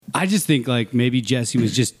I just think like maybe Jesse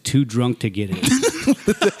was just too drunk to get it.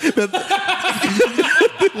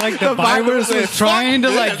 Like the virus was trying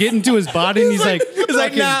to like get into his body, and he's like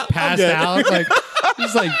nah, passed out. Like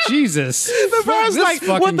he's like, Jesus. The virus this like,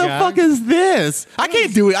 fucking what the guy. fuck is this? I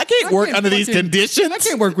can't do it. I can't work under these conditions. I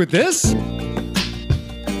can't work with this.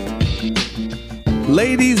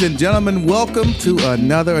 Ladies and gentlemen, welcome to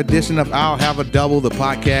another edition of I'll Have a Double, the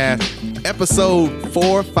podcast, episode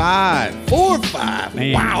 4-5. 4-5.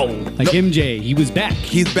 Man, Wow. Like MJ, he was back.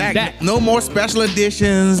 He's back. No more special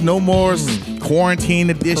editions. No more quarantine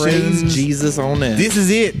editions. Praise Jesus on that. This is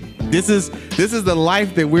it. This is the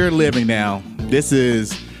life that we're living now. This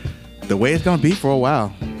is the way it's gonna be for a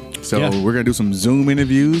while. So we're gonna do some Zoom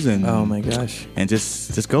interviews and oh my gosh, and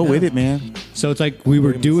just go with it, man. So it's like we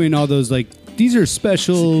were doing all those like these are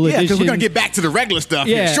special Yeah, because editions. we're gonna get back to the regular stuff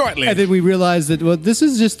here shortly. And then we realized that well, this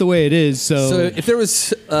is just the way it is. So if there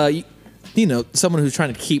was, someone who's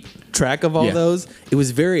trying to keep track of all those, it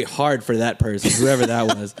was very hard for that person, whoever that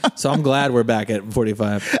was. So I'm glad we're back at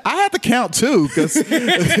 45. I had to count too, because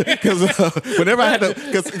whenever I had to,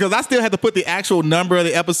 because I still had to put the actual number of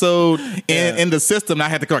the episode in the system. And I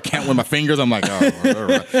had to count with my fingers. I'm like, oh, all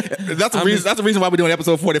right. That's the reason. That's the reason why we're doing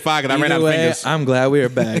episode 45, because I ran out of fingers. I'm glad we are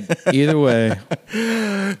back. Either way,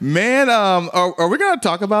 man. Are we gonna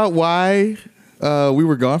talk about why we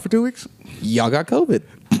were gone for 2 weeks? y'all got COVID.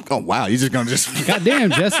 Oh wow, you're just gonna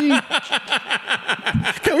goddamn, Jesse.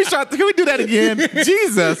 Can we do that again?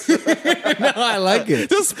 Jesus. No, I like it.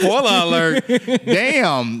 Just spoiler alert.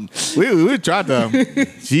 Damn. We tried to.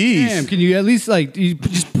 Jeez. Damn, can you at least like you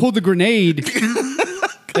just pull the grenade?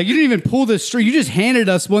 Like you didn't even pull the string. You just handed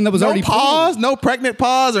us one that was No already pause, pulled. no pregnant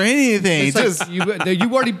pause or anything. It's like Just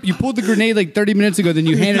you pulled the grenade like 30 minutes ago. Then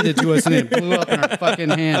you handed it to us and it blew up in our fucking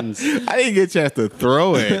hands. I didn't get a chance to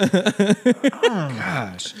throw it. Oh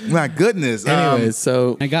gosh. My goodness. Anyways,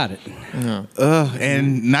 so I got it.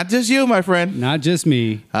 And not just you, my friend. Not just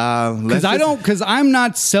me. Because I'm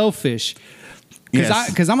not selfish.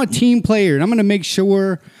 Because I'm a team player and I'm going to make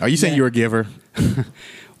sure. Are you saying you're a giver?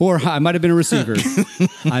 Or I might have been a receiver.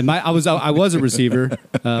 I was a receiver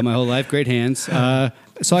my whole life. Great hands.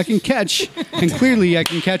 So I can catch, and clearly I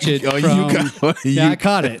can catch it. I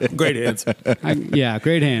caught it. great hands.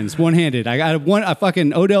 Great hands. One-handed. I got a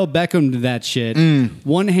fucking Odell Beckham to that shit.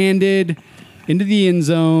 One-handed into the end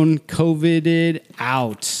zone, COVIDed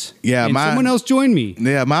out. Yeah, and someone else joined me.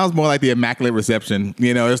 Yeah, mine was more like the immaculate reception.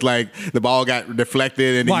 You know, it's like the ball got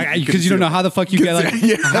deflected, and why? Because you don't know how the fuck you got.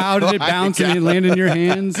 Like, how did it bounce and it land in your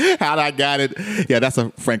hands? How I got it? Yeah, that's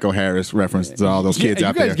a Franco Harris reference to all those kids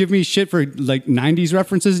out there. You guys give me shit for like '90s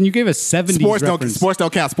references, and you gave us '70s reference. Sports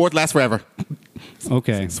don't count. Sports lasts forever.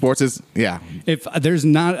 Okay. Sports is If there's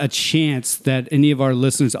not a chance that any of our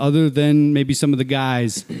listeners, other than maybe some of the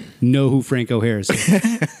guys, know who Franco Harris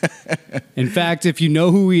is. In fact, if you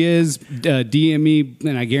know who he is, DM me,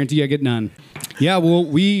 and I guarantee you I get none. Yeah, well,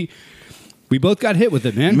 we both got hit with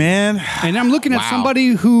it, man. And I'm looking at somebody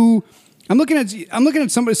who I'm looking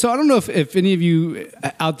at somebody. So I don't know if any of you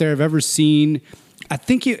out there have ever seen. I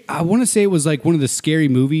want to say it was like one of the Scary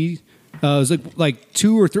movies. It was like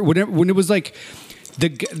 2 or 3 when it was like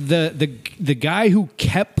the guy who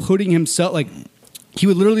kept putting himself like he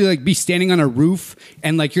would literally like be standing on a roof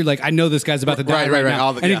and like you're like I know this guy's about to die right now.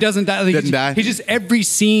 And he doesn't die. Like, doesn't die. He just every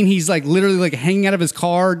scene he's like literally like hanging out of his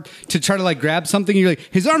car to try to like grab something. You're like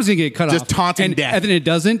his arm's gonna get cut off. Just taunting death. And then it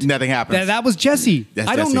doesn't. Nothing happens. That was Jesse.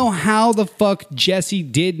 I don't know how the fuck Jesse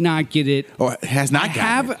did not get it or has not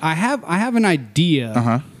gotten it. I have an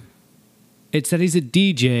idea. It's that he's a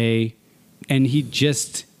DJ. And he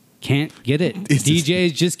just can't get it.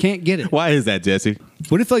 DJs just can't get it. Why is that, Jesse?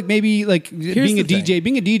 What if like maybe like being a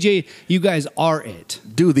DJ, you guys are it.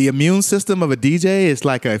 Dude, the immune system of a DJ is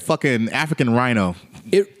like a fucking African rhino.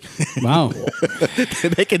 Wow.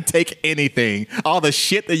 They can take anything. All the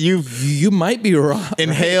shit that you might be wrong.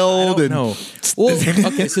 Inhaled. No. Well,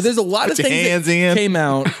 okay, so there's a lot of things that came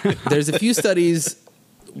out. There's a few studies.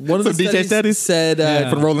 One of the DJ studies said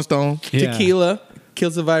for the Rolling Stone. Tequila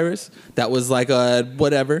kills the virus. That was like a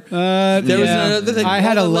whatever. There was another thing. I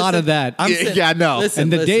had a lot lot of that. I know. Listen,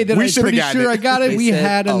 and the day that I'm pretty sure I got it, we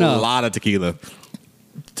had enough. A lot of tequila.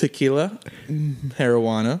 Tequila,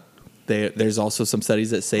 marijuana. There's also some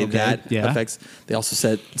studies that say that affects. They also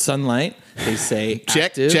said sunlight. They say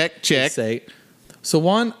check. They say. So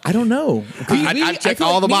Juan, I don't know. I checked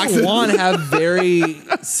all the boxes. Me and Juan have very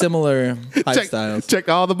similar lifestyles. Checked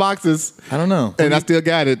all the boxes. I don't know. And I still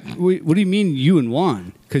got it. What do you mean you and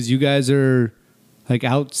Juan? Because you guys are Like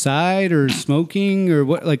outside or smoking or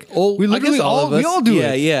what? Like we literally I guess all of us. we all do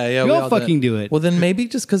it. Yeah. We all fucking do it. Well, then maybe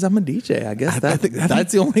just because I'm a DJ, I guess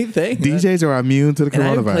that's the only thing. DJs are immune to the And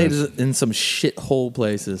I played coronavirus. in some shithole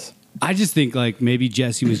places. I just think like maybe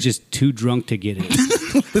Jesse was just too drunk to get it.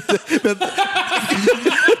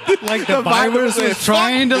 Like the virus was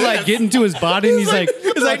trying to like get into his body, and he's like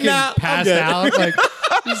fucking nah, I'm passed good. out. Like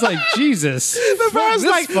he's like Jesus. The virus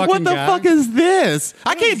This like, fucking what the guy. fuck is this?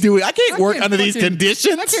 I can't do it. I can't work under these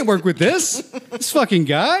conditions. I can't work with this. This fucking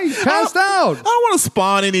guy he's passed out. I don't want to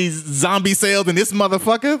spawn any zombie cells in this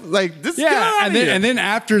motherfucker. Like this. Yeah, and then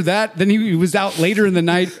after that, then he was out later in the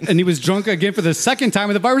night, and he was drunk again for the second time,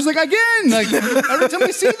 and the virus was like again. Like every time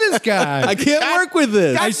I see this guy, I can't work with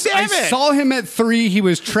this. God I damn it. saw him at 3, he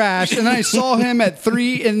was trash, and then I saw him at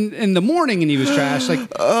 3 in the morning, and he was trash. Like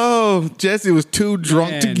Oh, Jesse was too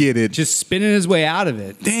drunk to man, get it. just spinning his way out of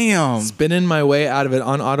it. Damn. Spinning my way out of it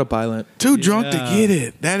on autopilot. Too drunk to Yeah. get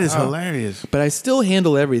it. That is hilarious. But I still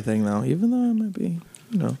handle everything though, even though I might be,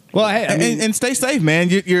 Well, hey, I mean, And stay safe, man.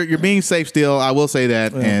 You're being safe still. I will say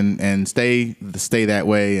that, and stay that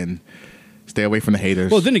way, and stay away from the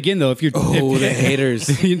haters. well, then again, though, if you're the haters.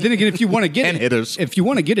 then again, if you want to get And it, hitters. if you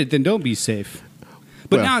want to get it, then don't be safe.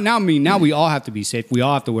 But Well. now we all have to be safe. We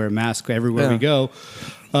all have to wear a mask everywhere we Yeah. go.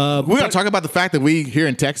 we're gonna talk about the fact that we here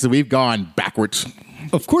in Texas we've gone backwards.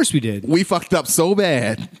 Of course, we did. We fucked up so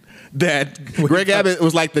bad that Greg Abbott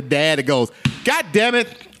was like the dad that goes, "God damn it!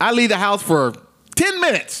 I leave the house for 10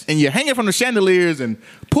 minutes, and you're hanging from the chandeliers and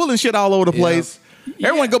pulling shit all over the place.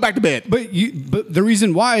 Everyone go back to bed." But the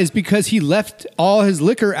reason why is because he left all his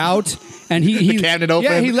liquor out, and he The cabinet open.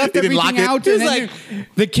 Yeah, he left He didn't everything lock it. out. He was And then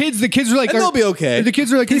the kids were like, And they'll be okay. The kids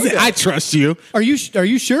were like, He said, "I trust you. Are you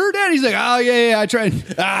sure, Dad?" He's like, "Oh yeah, I tried."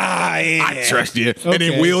 I trust you," and Okay.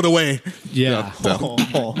 then wheeled away. Yeah, So,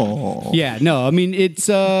 yeah. No, I mean it's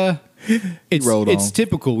rolled it's on.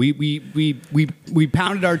 typical. We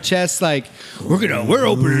pounded our chests like we're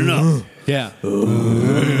opening up. Yeah,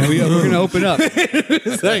 we're gonna open up.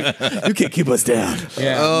 You can't keep us down.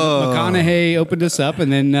 Yeah, McConaughey opened us up,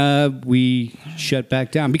 and then we shut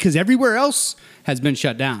back down because everywhere else has been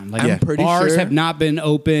shut down. Like I'm pretty bars sure- have not been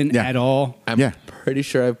open Yeah. at all. I'm Yeah. pretty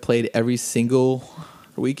sure I've played every single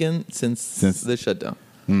weekend since the shutdown.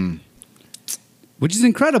 Which is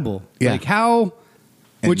incredible. Yeah. Like how,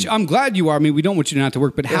 which I'm glad you are. I mean, we don't want you not to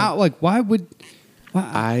work, but how? Like, why would?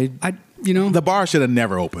 Why, I the bar should have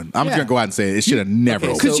never opened. I'm just Yeah. gonna go out and say it. It should have never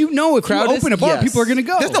opened. because So, if you crowd open a is- bar, yes. people are going to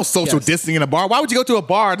go. There's no social Yes. distancing in a bar. Why would you go to a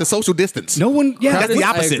bar to social distance? No one. Yeah, That's the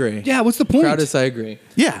opposite. I agree. Yeah, what's the point? Crowdist, I agree.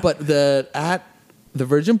 Yeah. But at the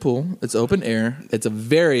Virgin Pool, it's open air. It's a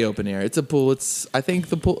very open air. It's a pool. I think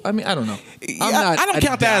the pool. I mean, I don't know. I don't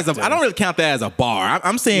count that as a. I don't really count that as a bar.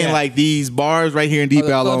 I'm saying Yeah. like these bars right here in Deep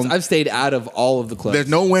Ellum. I've stayed out of all of the clubs. There's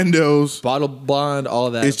no windows. bottle bond, all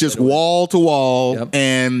of that. It's just wall to wall, Yep.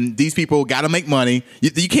 and these people got to make money.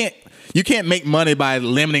 You can't make money by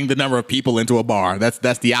limiting the number of people into a bar.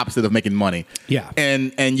 That's the opposite of making money. Yeah.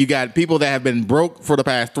 And you got people that have been broke for the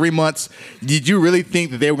past 3 months. Did you really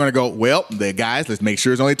think that they were going to go, well, the guys, let's make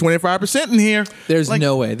sure it's only 25% in here? There's Like,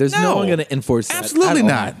 no way. There's no one going to enforce that. Absolutely at all.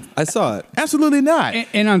 not. I saw it. Absolutely not.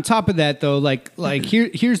 And on top of that, though,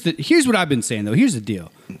 here's what I've been saying though. Here's the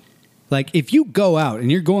deal. Like, if you go out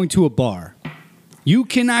and you're going to a bar, you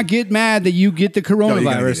cannot get mad that you get the you're gonna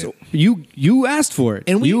coronavirus. get You asked for it,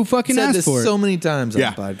 And you fucking said asked this for it. so many times Yeah.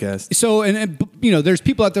 on the podcast. So and there's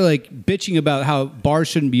people out there like bitching about how bars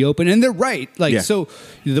shouldn't be open, and they're right. Like Yeah. so,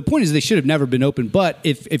 the point is they should have never been open. But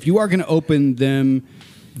if you are going to open them,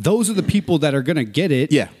 those are the people that are going to get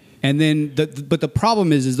it. Yeah. And then but the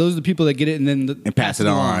problem is those are the people that get it and then and pass it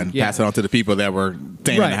on. Yeah. Pass it on to the people that were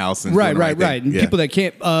staying in the house. And right, doing the right. thing. And Yeah. people that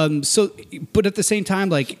can't. But at the same time,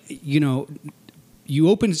 like you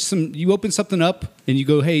open something up and you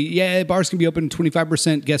go, hey, yeah, bars can be open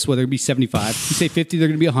 25%. Guess what? They're gonna be 75. You say 50, they're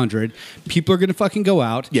gonna be 100. People are gonna fucking go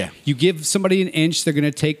out. Yeah. You give somebody an inch, they're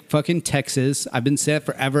gonna take fucking Texas. I've been saying it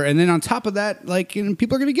forever. And then on top of that,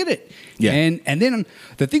 people are gonna get it. Yeah. And then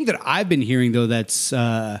the thing that I've been hearing though that's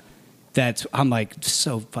I'm like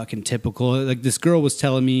so fucking typical. Like this girl was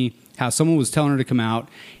telling me how someone was telling her to come out.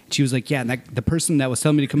 She was like, yeah, and the person that was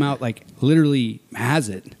telling me to come out like literally has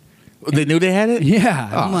it. They knew they had it? Yeah.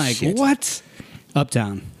 Oh, I'm like, shit. what?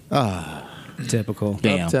 Uptown. Typical.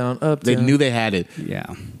 Damn. Uptown. They knew they had it. Yeah.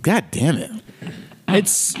 God damn it.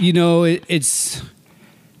 It's, it's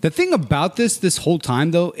the thing about this whole time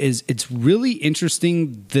though is it's really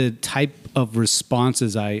interesting the type of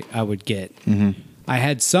responses I would get. Mm-hmm. I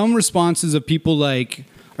had some responses of people like,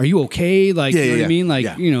 are you okay? Like, Yeah, you know yeah, what I mean? Like,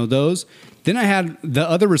 yeah. those. then I had the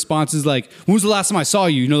other responses like, when was the last time I saw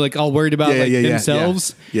you? You know, like all worried about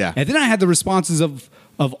themselves. Yeah. And then I had the responses of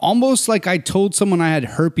almost like I told someone I had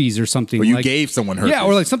herpes or something. Or you like, gave someone herpes. Yeah,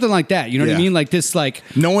 or like something like that. You know what I Yeah. mean? Like this, like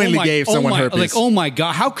Knowingly gave someone herpes. Like, oh my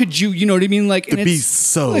God, how could you? You know what I mean? Like, To and be it's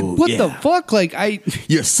so, like, what the yeah. fuck? Like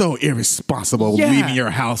You're so irresponsible Yeah. leaving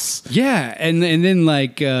your house. yeah, and then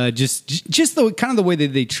like just the kind of the way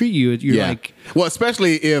that they treat you. You're like, well,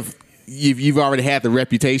 especially if you've already had the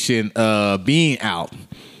reputation of being out.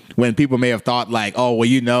 When people may have thought like, oh, well,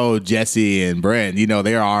 you know, Jesse and Brent, you know,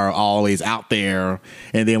 they are always out there.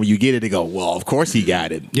 And then when you get it, they go, well, of course he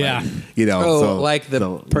got it. Yeah. Like, you know, Oh, so, like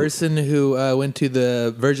the person who went to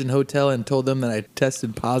the Virgin Hotel and told them that I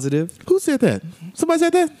tested positive. Who said that? Somebody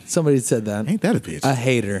said that? Somebody said that. Ain't that a bitch? A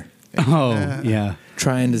hater. oh yeah.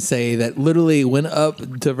 Trying to say that literally went up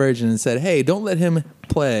to Virgin and said, hey, don't let him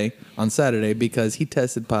play on Saturday because he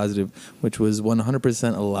tested positive, which was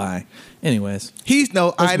 100% a lie. Anyways, He's no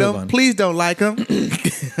Let's move item. on. Please don't like him.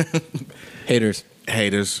 haters.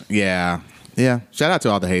 Haters. Yeah. Yeah. Shout out to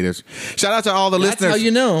all the haters. Shout out to all the That's listeners. how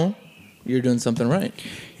you know you're doing something right.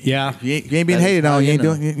 Yeah. You ain't being That is hated how on. You you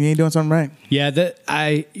ain't know. doing something right. Yeah,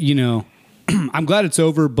 I'm glad it's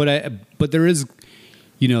over, but there is,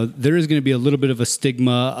 there is going to be a little bit of a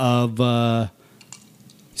stigma of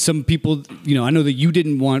some people. I know that you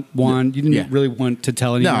didn't you didn't Yeah. really want to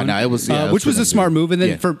tell anyone. No, it was- yeah, it was which was for a them smart to- move. And then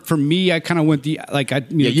yeah. for me, I kind of went You told went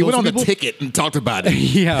some on the people- ticket and talked about it.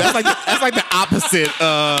 Yeah. That's like the opposite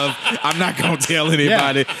of I'm not going to tell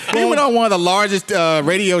anybody. He went on one of the largest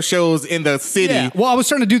radio shows in the city. Yeah. Well, I was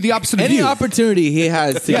trying to do the opposite of Any you. opportunity he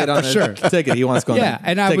has to Yeah, get on sure. a ticket, he wants to go on Yeah, that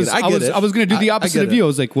and I ticket. was going to do the opposite get of you. I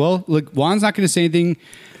was like, well, look, Juan's not going to say anything,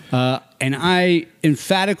 and I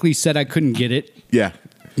emphatically said I couldn't get it. Yeah.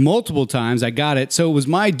 Multiple times I got it. So it was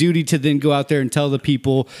my duty to then go out there and tell the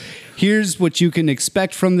people, here's what you can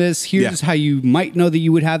expect from this. Here's Yeah. how you might know that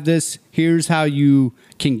you would have this. Here's how you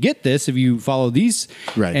can get this if you follow these.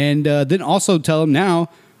 Right. And then also tell them now,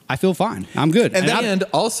 I feel fine. I'm good. And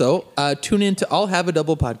also tune in to I'll Have a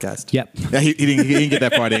Double podcast. Yep. Yeah, he didn't get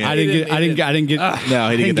that part in. I didn't get No,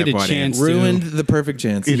 he didn't get that a part in. chance to. Ruined the perfect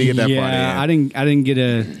chance. He didn't get that yeah, part in. I didn't get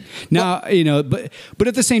a. Now but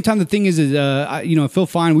at the same time, the thing is I feel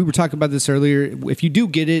fine. We were talking about this earlier. If you do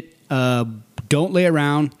get it, don't lay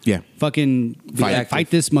around. Yeah. Fucking fight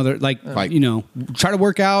this mother. Like Fight. try to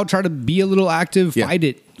work out. Try to be a little active. Yeah. Fight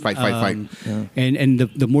it. Fight. And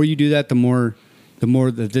the more you do that, the more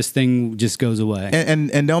that this thing just goes away.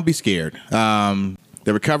 And don't be scared.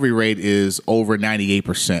 The recovery rate is over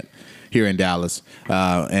 98% here in Dallas,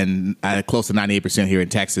 and close to 98% here in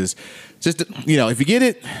Texas. Just if you get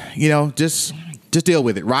it, just deal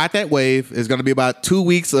with it. Ride that wave. It's going to be about 2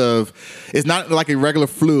 weeks of. It's not like a regular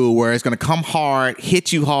flu where it's going to come hard,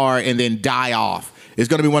 hit you hard, and then die off. It's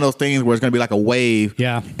going to be one of those things where it's going to be like a wave,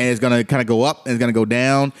 Yeah. and it's going to kind of go up and it's going to go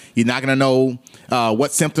down. You're not going to know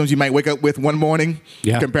what symptoms you might wake up with one morning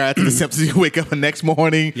compared to the symptoms you wake up the next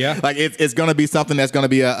morning. Yeah. Like it's going to be something that's going to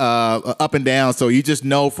be a up and down. So you just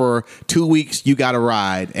know for 2 weeks you got to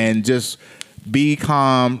ride and just be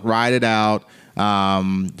calm, ride it out.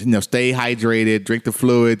 Stay hydrated, drink the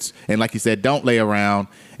fluids, and like you said, don't lay around,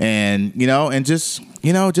 and just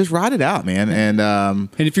ride it out, man. And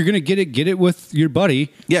if you're gonna get it with your buddy.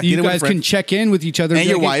 Yeah, you get it with a guys friend. can check in with each other And be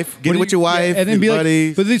your like, wife. hey, Get what it are with you- your wife, and then your be buddies.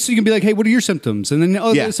 like, but this, you can be like, hey, what are your symptoms? And then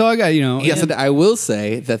Yeah. so I got And I will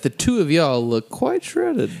say that the two of y'all look quite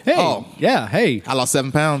shredded. Hey, Oh. yeah, hey, I lost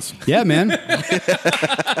 7 pounds. yeah, man.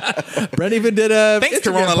 Brent even did a Thanks, Instagram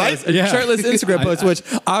Corona post, Light. a Yeah. shirtless Instagram post, which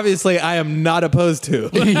obviously I am not opposed to.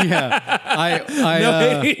 Yeah,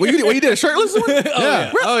 I Well, you did a shirtless one?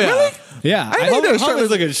 yeah, Oh yeah. Really? yeah. I didn't know He was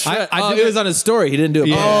looking I did it was on his story. He didn't do a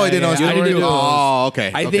Yeah. post. Oh, he didn't know. yeah, I didn't do a Oh,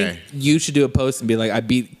 okay. I okay. think you should do a post and be like, I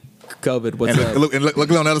beat COVID. What's And up?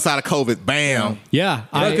 look on the other side of COVID. Bam. Yeah,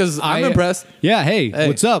 because I'm impressed. Yeah, hey,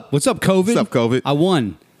 what's up? What's up, COVID? What's up, COVID? I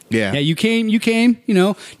won. Yeah. Yeah, you came.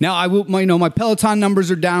 Now I will. My Peloton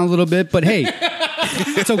numbers are down a little bit, but hey,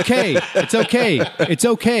 it's okay. It's okay. It's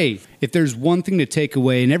okay. If there's one thing to take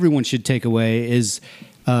away, and everyone should take away, is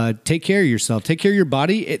take care of yourself. Take care of your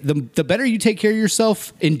body. The better you take care of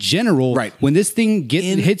yourself in general, Right. when this thing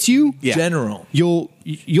hits you, Yeah. General. you'll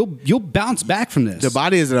bounce back from this. The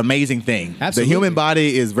body is an amazing thing. Absolutely. The human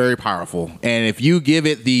body is very powerful. And if you give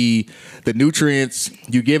it the nutrients,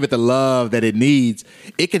 you give it the love that it needs,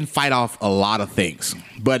 it can fight off a lot of things.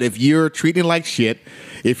 But if you're treating it like shit,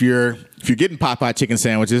 if you're getting Popeye chicken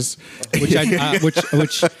sandwiches,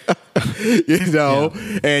 which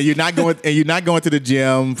and you're not going to the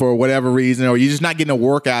gym for whatever reason, or you're just not getting a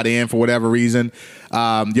workout in for whatever reason,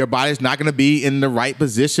 your body's not going to be in the right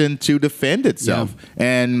position to defend itself.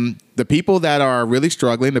 And the people that are really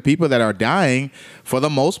struggling, the people that are dying, for the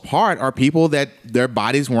most part, are people that their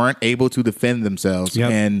bodies weren't able to defend themselves.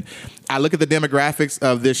 And I look at the demographics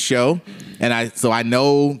of this show, and I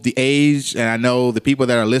know the age, and I know the people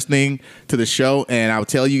that are listening to the show, and I'll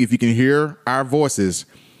tell you, if you can hear our voices,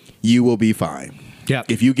 you will be fine.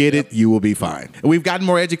 If you get it, you will be fine. And we've gotten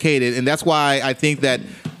more educated, and that's why I think that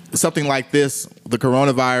something like this, the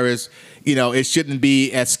coronavirus, it shouldn't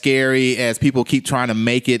be as scary as people keep trying to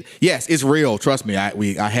make it. Yes, it's real. Trust me.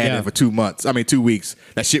 I had it for 2 months. 2 weeks.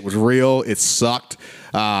 That shit was real. It sucked.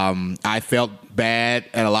 I felt bad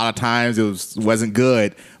at a lot of times. It wasn't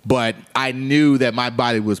good, but I knew that my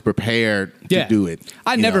body was prepared to do it.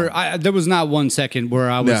 There was not 1 second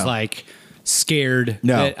where I was like scared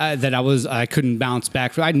that I couldn't bounce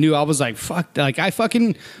back. I knew I was like, fuck, like I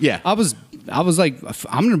was like,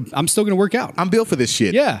 I'm still gonna work out. I'm built for this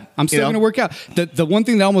shit. Yeah, I'm still gonna work out. The one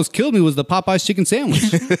thing that almost killed me was the Popeyes chicken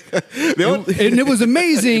sandwich, and it was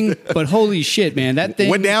amazing. But holy shit, man, that thing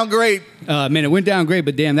went down great. Man, it went down great.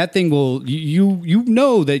 But damn, that thing will you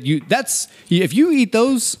know that if you eat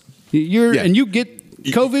those, and you get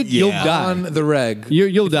COVID, you'll die on the reg.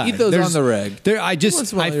 You'll die. Eat those on the reg. I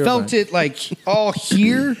felt it like all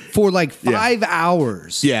here for like 5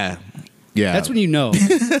 hours. Yeah. That's when you know.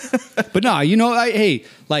 But no,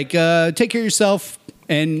 take care of yourself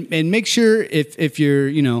and make sure if you're,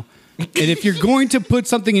 and if you're going to put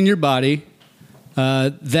something in your body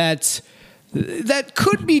that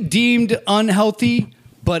could be deemed unhealthy,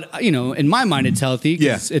 but in my mind it's healthy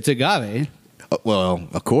because it's agave. Well,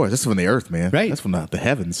 of course, this is from the earth, man. Right. That's from the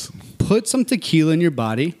heavens. Put some tequila in your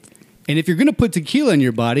body, and if you're going to put tequila in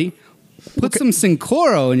your body, put some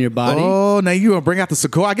Cincoro in your body. Oh, now you want to bring out the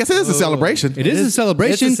Cincoro? I guess it is a celebration. It is a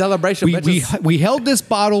celebration. It's a celebration. We held this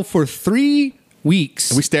bottle for 3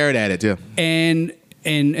 weeks. And we stared at it, And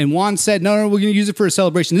Juan said, no, we're going to use it for a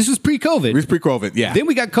celebration. This was pre-COVID. It was pre-COVID, yeah. Then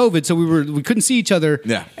we got COVID, so we couldn't see each other.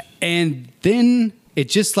 Yeah. And then it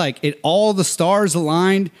just all the stars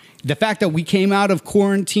aligned. The fact that we came out of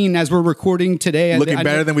quarantine as we're recording today. Looking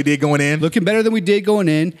better than we did going in.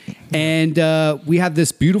 And we have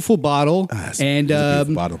this beautiful bottle. And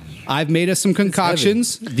beautiful bottle. I've made us some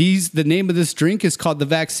concoctions. The name of this drink is called the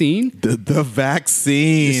Vaccine. The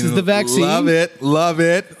Vaccine. This is the Vaccine. Love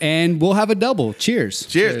it. And we'll have a double. Cheers.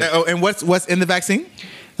 Cheers. Oh, and what's in the Vaccine?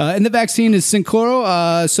 And the Vaccine is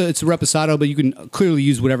Cincoro, so it's a Reposado, but you can clearly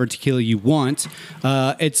use whatever tequila you want.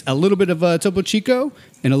 It's a little bit of Topo Chico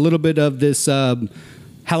and a little bit of this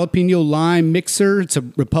jalapeno lime mixer. It's a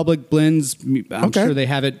Republic Blends. I'm sure they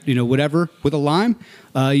have it, whatever, with a lime.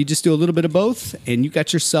 You just do a little bit of both, and you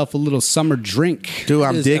got yourself a little summer drink. Dude,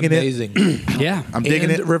 I'm digging amazing. Yeah. I'm digging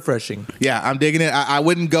it. Refreshing. Yeah, I'm digging it. I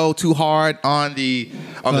wouldn't go too hard on the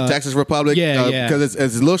Texas Republic because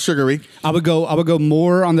it's a little sugary. I would go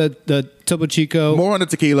more on the Topo Chico. More on the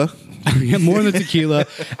tequila. Yeah, more on the tequila.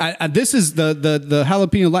 This is the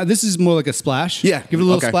jalapeno lime. This is more like a splash. Yeah. Give it a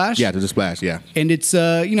little splash. Yeah, there's a splash, yeah. And it's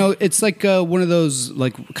it's like one of those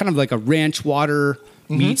kind of like a ranch water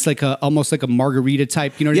meets like almost like a margarita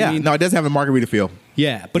type, you know what I mean? No, it does have a margarita feel.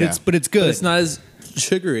 Yeah, but it's good. But it's not as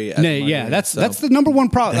sugary as margarita, that's the number one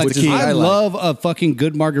problem. Which is what I love a fucking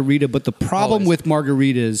good margarita, but the problem with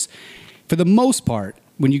margaritas, for the most part,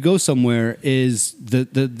 when you go somewhere, is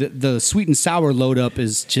the sweet and sour load up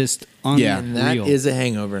is just unreal. And that is a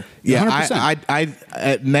hangover. Yeah, 100%.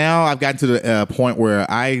 I now I've gotten to the point where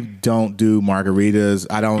I don't do margaritas.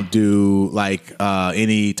 I don't do like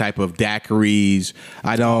any type of daiquiris.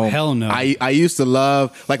 I don't. Oh, hell no. I used to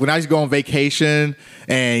love, like, when I used to go on vacation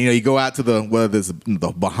and you go out to whether it's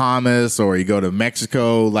the Bahamas or you go to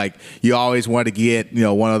Mexico, like, you always want to get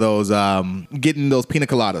one of those getting those pina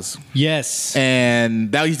coladas. Yes.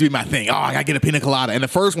 And that used to be my thing. Oh, I gotta get a pina colada. And the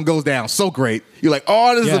first one goes down so great. You're like,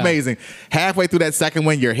 oh, this is amazing. Halfway through that second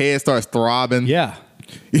one, your head starts throbbing. Yeah.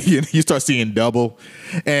 You start seeing double.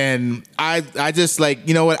 And I just like,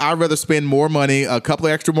 you know what? I'd rather spend more money, a couple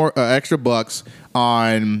of extra bucks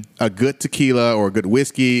on a good tequila or a good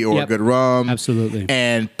whiskey or a good rum. Absolutely.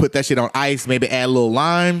 And put that shit on ice, maybe add a little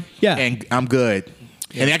lime. Yeah. And I'm good.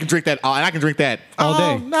 Yeah. And I can drink that all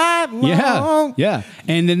day. Night long. Yeah.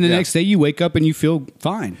 And then the next day you wake up and you feel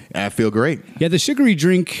fine. I feel great. Yeah, the sugary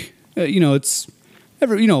drink, it's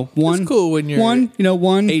one. It's cool when you're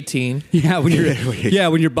one. 18. Yeah,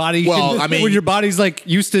 when your body. Well, I mean, when your body's like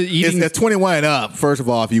used to eating. It's 21 and up. First of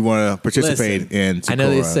all, if you want to participate in Sakura. I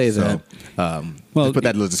know they say that. Well, just put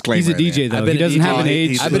that little disclaimer. He's a in there. DJ though. He doesn't have an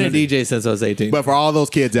age. I've been a DJ since I was 18. But for all those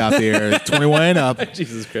kids out there, 21 and up.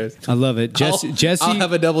 Jesus Christ. I love it. Jesse. I'll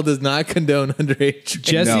have a double does not condone underage.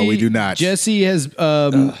 Jesse, No, we do not. Jesse has.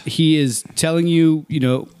 He is telling you.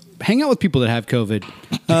 Hang out with people that have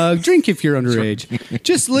COVID. Drink if you're underage.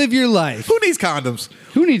 Just live your life. Who needs condoms?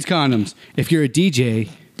 Who needs condoms? If you're a DJ,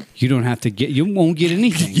 you don't have to get. You won't get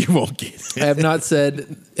anything. You won't get it. I have not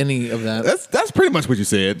said any of that. That's pretty much what you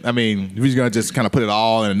said. I mean, we're gonna just kind of put it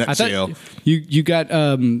all in a I thought nutshell. you got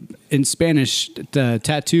in Spanish the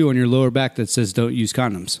tattoo on your lower back that says "Don't use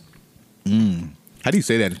condoms." How do you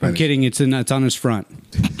say that in I'm Spanish? kidding. It's on his front.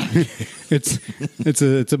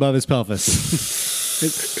 it's above his pelvis.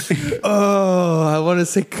 Oh, I want to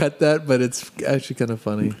say cut that, but it's actually kind of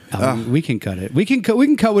funny. We can cut it. We can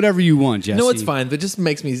cut whatever you want, Jesse. No, it's fine. But it just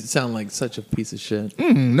makes me sound like such a piece of shit.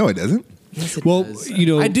 No, it doesn't. Yes, it Well, does. you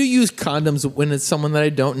know- I do use condoms when it's someone that I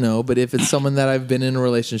don't know, but if it's someone that I've been in a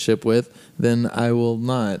relationship with, then I will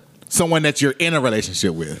not. Someone that you're in a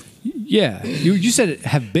relationship with. Yeah, you said it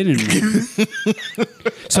have been in one.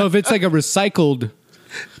 So if it's like a recycled.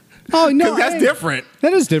 Oh no, 'Cause that's different.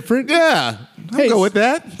 That is different. Yeah, I'll Hey, go with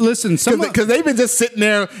that. Listen, Because they've been just sitting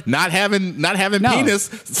there not having No. penis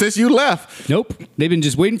since you left. Nope, they've been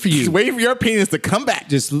just waiting for you. Just waiting for your penis to come back.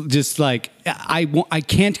 Just like I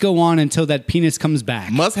can't go on until that penis comes back.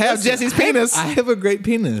 Must have Jesse's penis. I have a great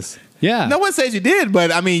penis. Yeah. No one says you did,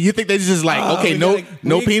 but I mean, you think they just like, okay, we no gotta-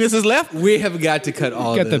 we- penises left? We have got to cut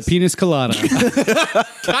all Got the this. penis colada.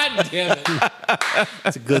 God damn it.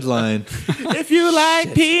 It's a good line. If you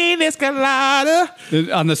like penis colada.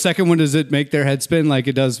 On the second one, does it make their head spin like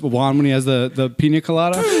it does Juan when he has the pina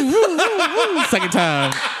colada? Second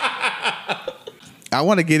time. I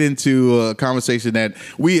want to get into a conversation that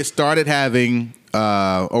we had started having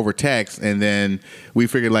over text, and then we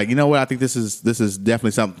figured, like, you know what? I think this is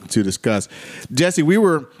definitely something to discuss. Jesse,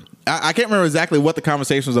 I can't remember exactly what the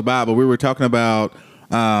conversation was about, but we were talking about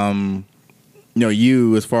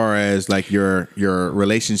you as far as like your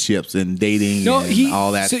relationships and dating and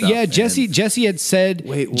all that stuff. Yeah, Jesse had said.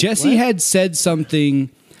 Wait, Jesse what? had said something.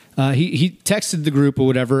 He texted the group or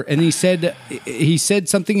whatever, and he said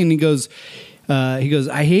something, and he goes,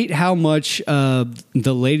 I hate how much The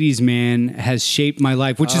Ladies' Man has shaped my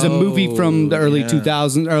life, which is a movie from the early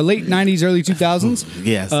 2000s or late 90s, early 2000s.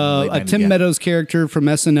 Yes, a late 90s, Tim yeah. Meadows character from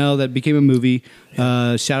SNL that became a movie.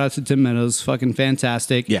 Shout out to Tim Meadows, fucking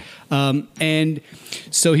fantastic. Yeah. And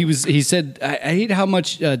so he said, I hate how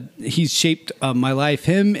much he's shaped my life.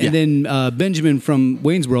 Him and then Benjamin from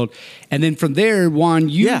Wayne's World. And then from there, Juan,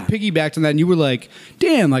 you piggybacked on that, and you were like,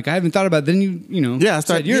 "Damn, like I haven't thought about it." Then I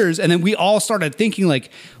said yours, and then we all started thinking, like,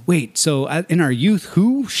 "Wait, so in our youth,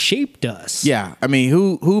 who shaped us?" Yeah, I mean,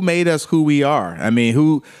 who made us who we are? I mean,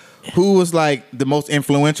 who was like the most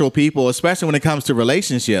influential people, especially when it comes to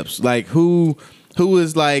relationships? Like who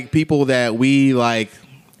is like people that we like,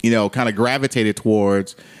 kind of gravitated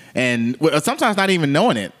towards, and sometimes not even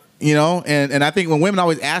knowing it. And I think when women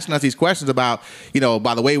always asking us these questions about,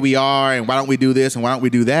 by the way we are and why don't we do this and why don't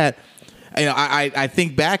we do that, I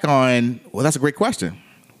think back on, well, that's a great question.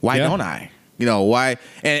 Why don't I? Why?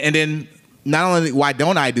 And then not only why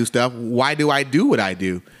don't I do stuff, why do I do what I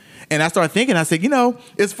do? And I started thinking, I said,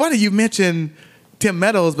 it's funny you mentioned Tim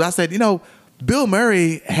Meadows, but I said, Bill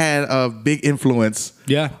Murray had a big influence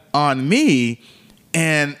on me.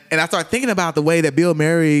 And I started thinking about the way that Bill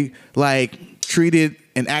Murray like treated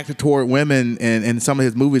and acted toward women in some of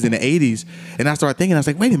his movies in the 80s. And I started thinking, I was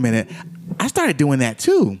like, wait a minute, I started doing that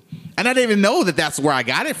too. And I didn't even know that that's where I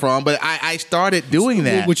got it from, but I started doing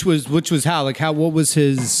that. Which was how? Like how? What was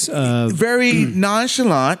his? Very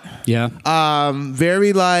nonchalant. Yeah.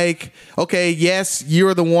 Very like, okay, yes,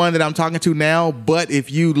 you're the one that I'm talking to now, but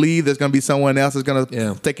if you leave, there's going to be someone else that's going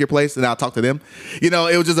to take your place, and I'll talk to them. It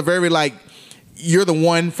was just a very like, you're the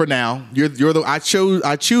one for now. I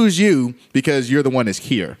choose you because you're the one that's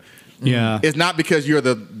here. Yeah. It's not because you're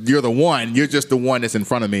the one. You're just the one that's in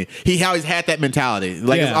front of me. He always had that mentality.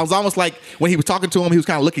 Like I was almost like when he was talking to him, he was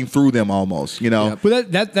kind of looking through them almost.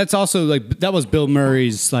 But that's also like that was Bill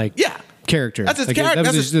Murray's like character. That's his like, character.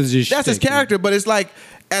 That's his character. But it's like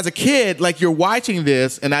as a kid, like you're watching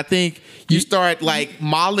this, and I think you start like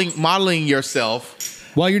modeling yourself.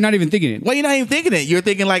 While you're not even thinking it. Well, you're not even thinking it. You're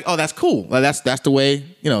thinking like, oh, that's cool. Like, that's the way,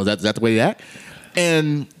 that's the way that.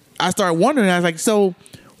 And I started wondering, I was like, so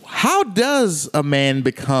how does a man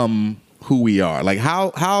become who we are? Like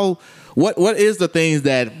what is the things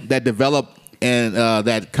that develop and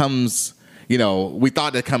that comes, we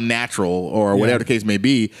thought to come natural or whatever the case may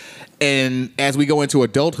be. And as we go into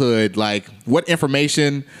adulthood, like what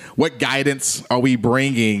information, what guidance are we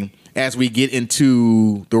bringing as we get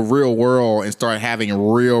into the real world and start having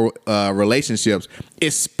real relationships,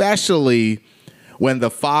 especially when the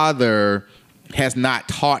father has not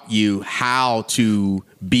taught you how to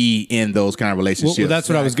be in those kind of relationships. Well, that's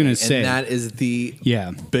what I was going to say. And that is the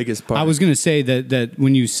biggest part. I was going to say that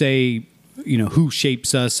when you say, who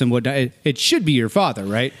shapes us and what, it should be your father,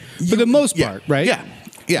 right? For the most part, right?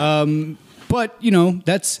 Yeah. But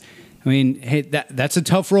hey, that's a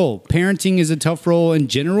tough role. Parenting is a tough role in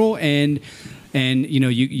general, and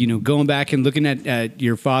going back and looking at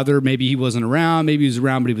your father, maybe he wasn't around, maybe he was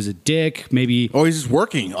around, but he was a dick, or he's just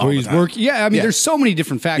working, working. Yeah, I mean, there's so many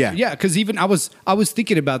different factors. Yeah, because even I was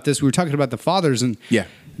thinking about this. We were talking about the fathers, and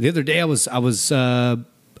the other day I was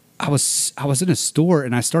in a store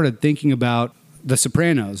and I started thinking about The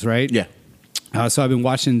Sopranos, right? Yeah. So I've been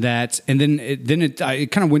watching that, and then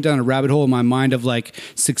it kind of went down a rabbit hole in my mind of like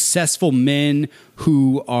successful men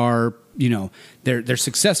who are, they're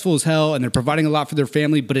successful as hell and they're providing a lot for their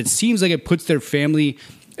family, but it seems like it puts their family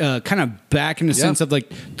kind of back in the sense of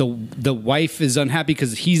like the wife is unhappy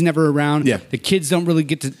because he's never around. Yeah. The kids don't really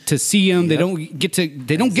get to see him. They don't get to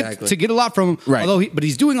get a lot from him. Right. But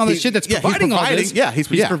he's doing all this shit that's providing all this. Yeah, he's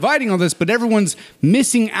providing all this, but everyone's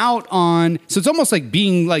missing out on. So it's almost like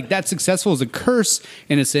being like that successful is a curse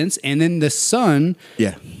in a sense. And then the son,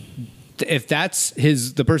 if that's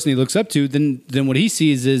the person he looks up to, then what he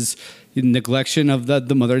sees is neglection of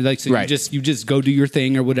the mother. Like so you just go do your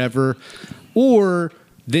thing or whatever, or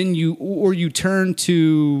you turn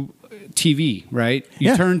to TV, right?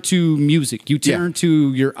 You turn to music. You turn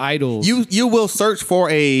to your idols. You will search for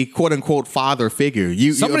a quote unquote father figure.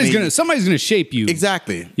 Somebody's gonna shape you.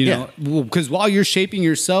 Exactly. Because while you're shaping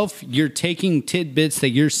yourself, you're taking tidbits that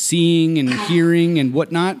you're seeing and hearing and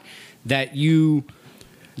whatnot that you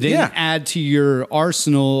then add to your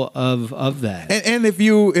arsenal of that. And if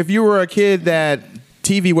you were a kid that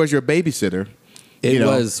TV was your babysitter. It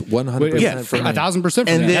was 100% for me. 1,000% for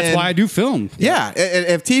me. That's why I do film. Yeah.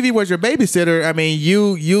 If TV was your babysitter, I mean,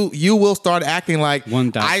 you will start acting like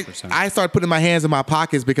 1,000%. I started putting my hands in my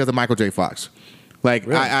pockets because of Michael J. Fox. Like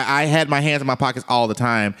really? I had my hands in my pockets all the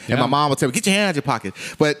time, and my mom would tell me, "Get your hands in your pocket."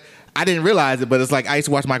 But I didn't realize it. But it's like I used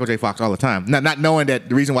to watch Michael J. Fox all the time, not knowing that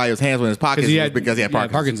the reason why his hands were in his pockets was because he had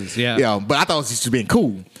Parkinson's. But I thought it was just being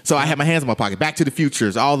cool, so I had my hands in my pocket. Back to the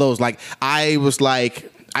Futures, all those. Like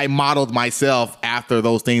I modeled myself after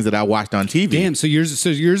those things that I watched on TV. Damn, so yours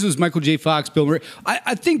was Michael J. Fox, Bill Murray.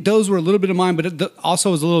 I think those were a little bit of mine, but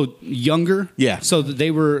also was a little younger. Yeah. So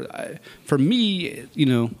they were, for me,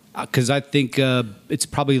 because I think it's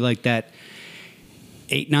probably like that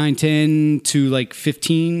 8, 9, 10 to like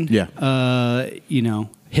 15. Yeah.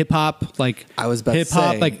 Hip hop, like I was about hip to say,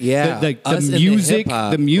 hop, like us the music,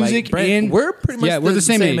 the music, like, Brent, and we're pretty much we're the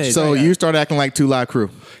same age. So you started acting like Two Live Crew.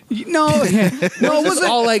 No, it wasn't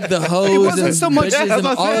all like the hoes. It wasn't and so much. bitches and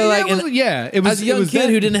all it was as a young kid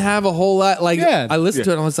who didn't have a whole lot. Like I listened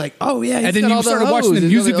to it, and I was like, oh yeah. And then you started watching the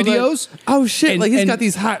music videos. Oh shit! Like he's got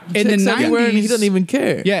these hot chicks everywhere, and he doesn't even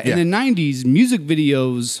care. Yeah, in the '90s, music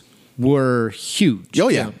videos were huge. Oh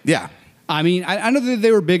yeah. I mean, I know that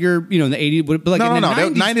they were bigger, in the 80s, but like in the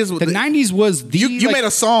 90s, the 90s was the... You made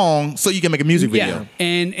a song so you can make a music video. Yeah,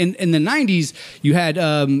 and in the 90s, you had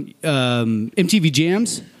MTV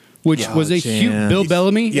Jams, which was a huge... Bill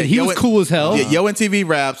Bellamy, he was cool as hell. Yeah, Yo MTV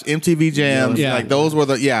Raps, MTV Jams, like those were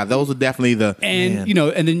definitely the... And,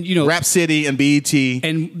 and then, Rap City and BET.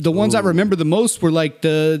 And the ones I remember the most were like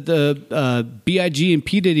the B.I.G. and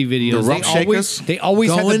P. Diddy videos. The Rump Shakers. They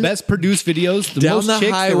always had the best produced videos. The down most the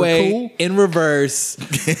chicks, highway, they were cool. in reverse.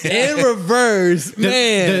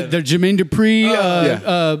 Man. The Jermaine Dupri,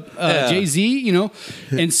 Jay-Z,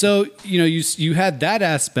 And so, you had that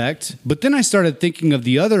aspect. But then I started thinking of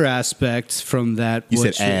the other aspects from that. You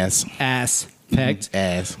said ass. Aspect.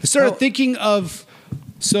 Ass. I started thinking of,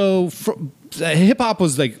 hip hop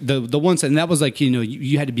was like the ones, and that was like,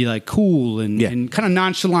 you had to be like cool and kind of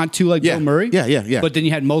nonchalant too, like Bill Murray. Yeah. But then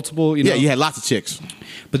you had multiple, Yeah, you had lots of chicks.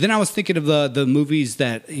 But then I was thinking of the movies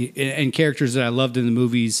and characters that I loved in the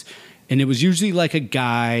movies, and it was usually like a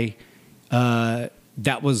guy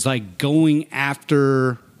that was like going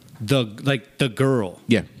after the girl.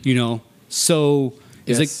 Yeah. So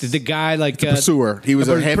it's like the guy like pursuer. He was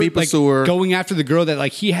a heavy pursuer, going after the girl that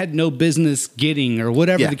like he had no business getting, or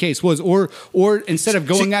whatever the case was, or instead of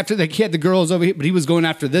going after he had the girls over here, but he was going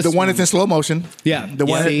after this the one that's in slow motion. Yeah, the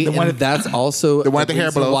one. That's also the one at the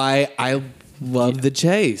hair blow. Why I love the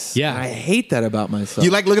chase. Yeah. I hate that about myself.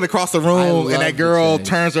 You like looking across the I room love and that the girl chase.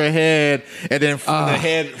 turns her head and then the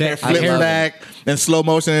hair flips hair- back in slow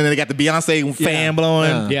motion and then they got the Beyonce fan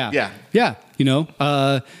blowing. Yeah. You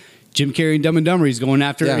know, Jim Carrey in Dumb and Dumber. He's going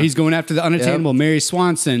after the unattainable. Yep. Mary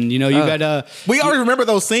Swanson. You know, you got We already remember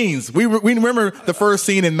those scenes. We remember the first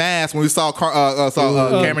scene in Mass when we saw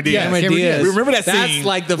Cameron Diaz. Cameron Diaz. We remember that That's scene.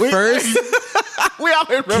 like the first We all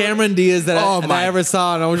remember. Cameron Diaz that I ever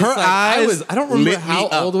saw, and I was just Her like, eyes I don't remember lit me how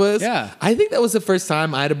up. old it was. Yeah. I think that was the first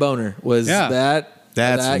time I had a boner. Was that?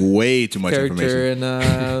 That's that way too much character information.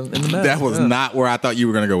 in the Mets. That was not where I thought you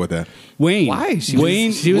were going to go with that. Wayne. Why? She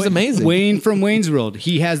was amazing. Wayne from Wayne's World.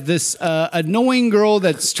 He has this annoying girl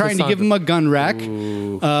that's trying to give him a gun rack.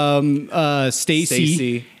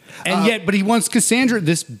 Stacy. And yet, but he wants Cassandra,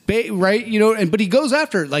 right? You know, but he goes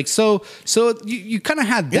after it. Like so. You kind of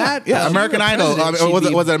had that. Yeah, American Idol.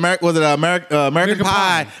 Was it American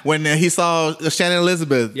Pie when he saw Shannon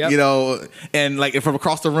Elizabeth? Yep. You know, and like from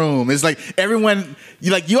across the room, it's like everyone.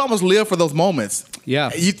 You almost live for those moments.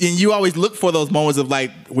 Yeah. You always look for those moments of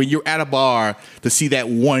like when you're at a bar to see that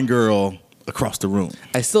one girl across the room.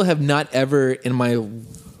 I still have not ever in my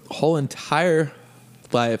whole entire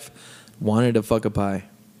life wanted to fuck a pie.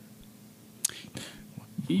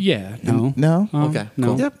 Yeah. No. No. Okay. No.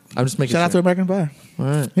 Cool. Yep. I'm just making Shout out to sure. American Pie. All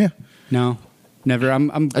right. Yeah. No. Never. I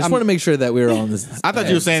just want to make sure that we were all on this. I thought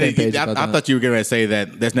you were saying same page I about that. thought you were going to say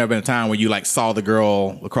that there's never been a time when you like saw the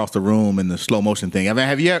girl across the room in the slow motion thing. I mean,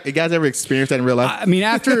 have you guys ever experienced that in real life? I mean,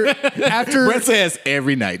 after Brent says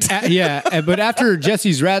every night. but after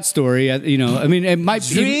Jesse's rat story, you know, I mean, it might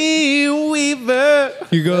be.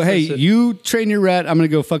 Dreamweaver. You go, hey, you train your rat. I'm gonna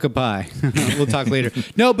go fuck a pie. We'll talk later.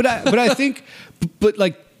 No, but I think,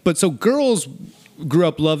 so girls grew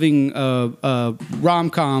up loving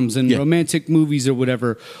rom-coms and romantic movies or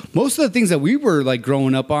whatever. Most of the things that we were like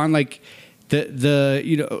growing up on, like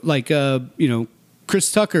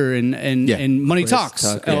Chris Tucker and Money Chris Talks,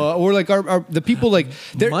 Tucker. or like our the people like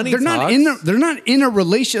they're Money not Talks? they're not in a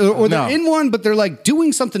relation or they're No. in one, but they're like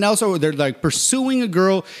doing something else or they're like pursuing a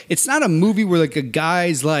girl. It's not a movie where like a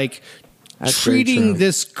guy's like That's very treating true.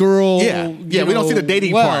 this girl. Yeah. We don't see the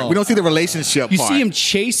dating part. We don't see the relationship You part. see him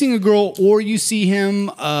chasing a girl, or you see him.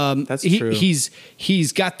 That's true.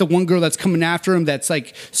 He's got the one girl that's coming after him that's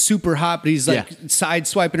like super hot, but he's like side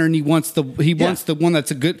swiping her, and he wants the one that's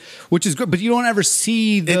a good, which is good. But you don't ever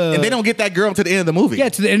see the. and they don't get that girl to the end of the movie. Yeah,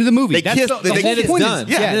 to the end of the movie. They That's kiss- the they whole kiss- point. done.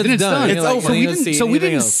 Yeah, then it's done. It's over. So You we don't see didn't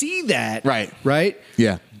anything else. see that. Right.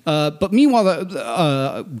 Yeah. But meanwhile,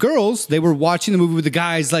 the girls, they were watching the movie with the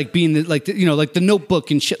guys like being like the Notebook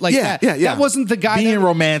and shit like that. Yeah. That wasn't the guy being that,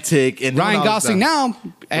 romantic and Ryan doing all this Gosling. stuff.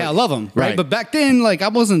 Now, hey, I love him, right? Right. But back then, like I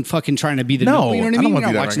wasn't fucking trying to be the No, Notebook, you know what I I don't mean? wanna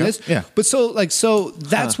You're be not that watching right this, now. Yeah. But so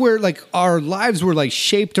that's where like our lives were like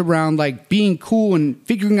shaped around like being cool and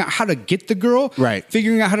figuring out how to get the girl, Right.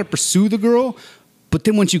 Figuring out how to pursue the girl. But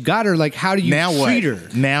then once you got her, like how do you Now what? treat her?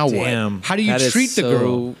 Now what? Damn. How do you That is treat the so-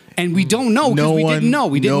 girl? And we don't know because we didn't know.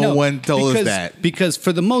 We didn't no know. one told us Because- that. Because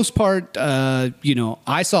for the most part,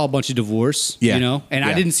 I saw a bunch of divorce, Yeah. and I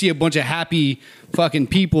Yeah. didn't see a bunch of happy fucking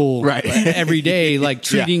people Right. every day, like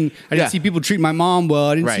treating. I didn't Yeah. see people treat my mom well.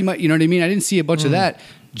 I didn't see Right. you know what I mean? I didn't see a bunch of that.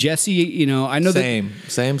 Jesse, I know Same.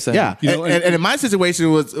 Yeah, You know, and in my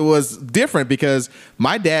situation was different because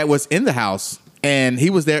my dad was in the house and he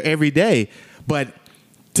was there every day. But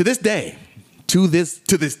to this day,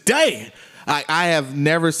 I have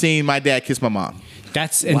never seen my dad kiss my mom.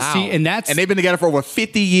 that's Wow. and And they've been together for over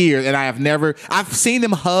 50 years, and I've seen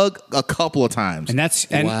them hug a couple of times.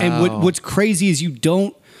 and Wow. what's crazy is you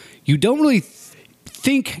don't really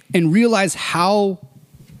think and realize how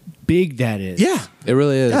big that is. yeah, It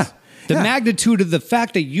really is. yeah. The Yeah. magnitude of the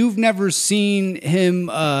fact that you've never seen him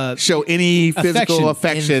Show any physical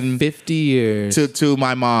affection In 50 years. to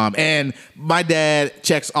my mom, and my dad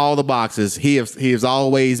checks all the boxes. He has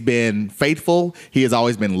always been faithful. He has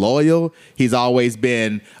always been loyal. He's always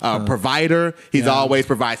been a provider. He's always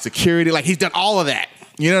provided security. Like he's done all of that.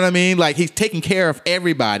 You know what I mean? Like he's taking care of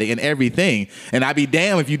everybody and everything. And I'd be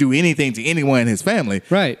damned if you do anything to anyone in his family.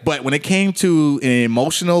 Right. But when it came to an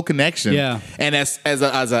emotional connection, Yeah. and as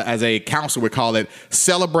a counselor would call it,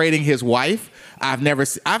 celebrating his wife, I've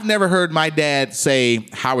never heard my dad say,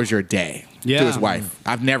 "How was your day?" Yeah. to his wife.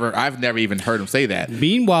 I've never even heard him say that.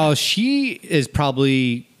 Meanwhile, she is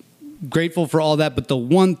probably grateful for all that, but the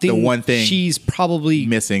one thing she's probably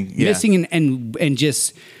missing, yeah. missing and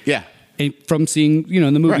just Yeah. and from seeing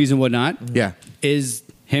in the movies Right. and whatnot, Yeah. is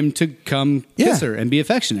him to come kiss Yeah. her and be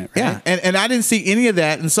affectionate. Right? Yeah, and I didn't see any of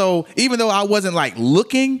that, and so even though I wasn't like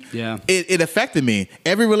looking, Yeah. it affected me.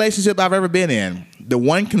 Every relationship I've ever been in, the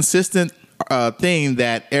one consistent thing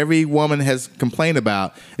that every woman has complained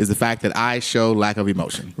about is the fact that I show lack of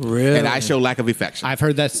emotion. Really? And I show lack of affection. I've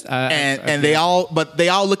heard that. And they all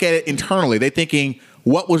look at it internally. They're thinking,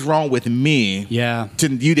 what was wrong with me? Yeah.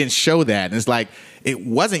 You didn't show that. And it's like, it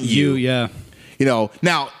wasn't you. Yeah. You know,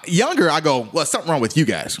 now younger, I go, well, something wrong with you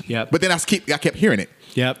guys. Yep. But then I kept hearing it.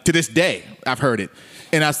 Yep. To this day, I've heard it.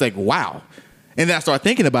 And I was like, wow. And then I started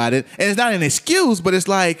thinking about it. And it's not an excuse, but it's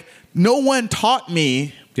like, no one taught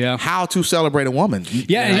me how to celebrate a woman.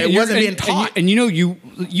 Yeah, and it wasn't being taught. And you know, you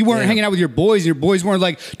weren't hanging out with your boys, and your boys weren't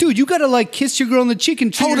like, dude, you gotta like kiss your girl on the cheek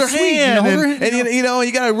and treat hold her her sweet, hand, hold her hand, and you know,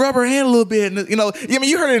 you gotta rub her hand a little bit. And, you know, I mean,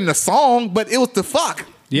 you heard it in the song, but it was the fuck.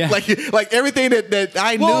 Yeah, like everything that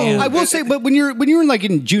I knew. I will say, but when you're in like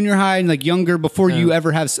in junior high and like younger, before you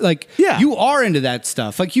ever have like, you are into that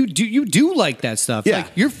stuff. Like you do like that stuff. Yeah.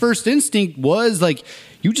 Like your first instinct was like,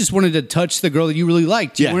 you just wanted to touch the girl that you really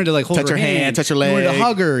liked. You wanted to like hold her hand, touch her leg. You wanted to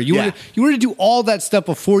hug her. You wanted to do all that stuff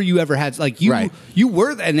before you ever had like you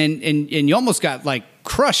were, and then and you almost got like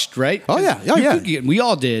crushed, right? Oh yeah. We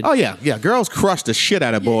all did. Oh yeah. Girls crush the shit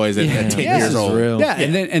out of boys at 10 years old. Real. Yeah,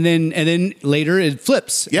 and then later it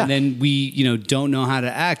flips. Yeah. And then we don't know how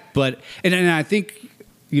to act. But and I think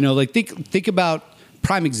like think about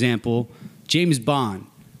prime example, James Bond,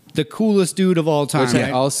 the coolest dude of all time. Which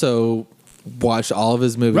I also watched all of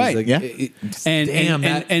his movies. Right. Like, Yeah.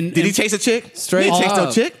 And Did he chase a chick? Straight Did he chase up.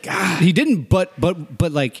 no chick? God. He didn't, but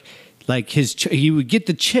like he would get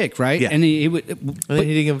the chick, right? Yeah. And he would. and then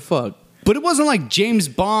he didn't give a fuck. But it wasn't like James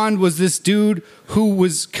Bond was this dude who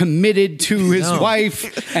was committed to his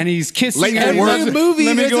wife, and he's kissing Like her. every movie,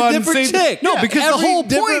 Let me there's go a out and different say- chick. No, Yeah, because the every whole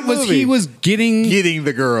different point was movie. he was getting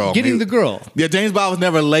the girl. Getting the girl. Yeah, James Bond was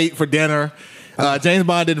never late for dinner. James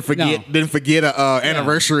Bond didn't forget a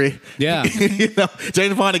anniversary. Yeah. James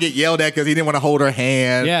Bond didn't get yelled at because he didn't want to hold her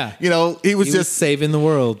hand. Yeah. He was He was just saving the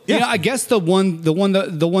world. Yeah, I guess the one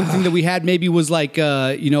thing that we had maybe was like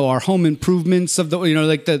our home improvements of the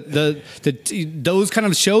like the those kind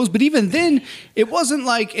of shows. But even then, it wasn't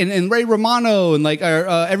like and Ray Romano and like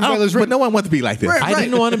everybody was. But no one wanted to be like this. Right. I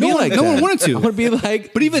didn't want to be like that. No one wanted to. I want to be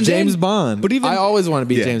like But even James then- Bond. but even- I always want to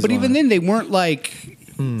be Yeah. James But Bond. even then, they weren't like.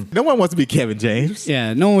 No one wants to be Kevin James.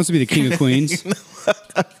 Yeah, no one wants to be the king of queens.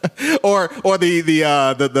 or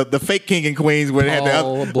the fake king and queens where they had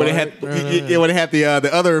Paul where they had Blart. when they had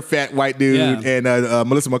the other fat white dude Yeah. and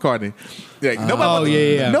Melissa McCartney. yeah.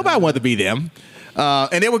 Nobody wanted to be them.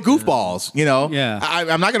 And they were goofballs, Yeah.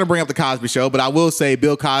 I'm not going to bring up the Cosby Show, but I will say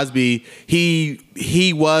Bill Cosby,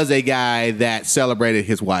 he was a guy that celebrated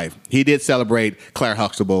his wife. He did celebrate Claire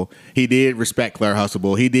Huxtable. He did respect Claire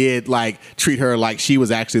Huxtable. He did treat her like she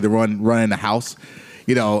was actually the one running the house.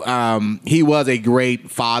 He was a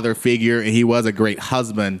great father figure, and he was a great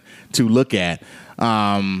husband to look at.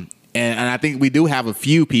 And I think we do have a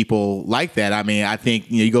few people like that. I mean, I think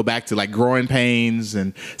you go back to like Growing Pains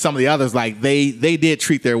and some of the others. Like they did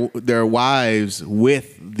treat their wives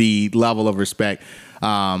with the level of respect.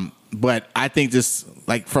 But I think just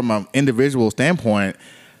like from an individual standpoint,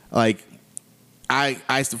 like I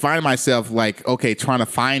find myself like, okay, trying to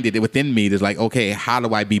find it within me. That's like, okay, how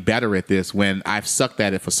do I be better at this when I've sucked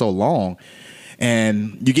at it for so long?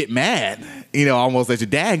 And you get mad, almost at your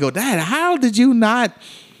dad and go, Dad, how did you not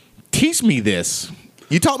teach me this?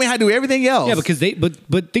 You taught me how to do everything else. Yeah, because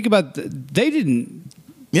but think about they didn't.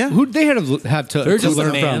 Yeah. Who did they have to They're just a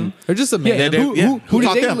learn man. from? They're just a man. Yeah, They- who yeah. Who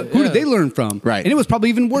taught them? Who did they learn from? Right. And it was probably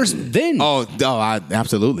even worse then.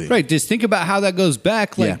 Absolutely. Right. Just think about how that goes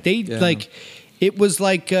back. Like Yeah. it was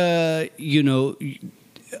like I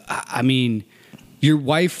mean, your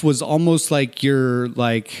wife was almost like your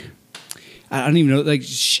like. I don't even know. Like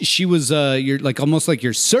she was, you're like almost like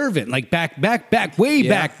your servant, like back, way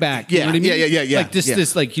back. You know what I mean? Yeah. Like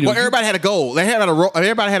this, like Well, everybody had a goal.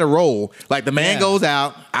 Everybody had a role. Like the man goes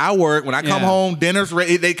out, I work. When I come home, dinner's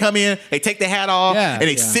ready. They come in, they take the hat off, and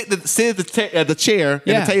they sit at the chair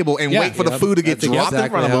at the table and wait for the food to get That's dropped in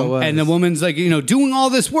exactly front how of it them. was. And the woman's like, doing all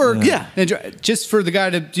this work, Yeah. just for the guy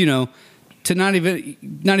to, to not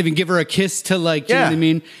even give her a kiss to like, you know what I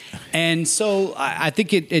mean? And so I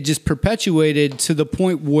think it just perpetuated to the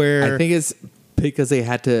point where I think it's because they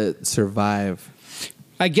had to survive.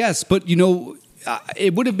 I guess, but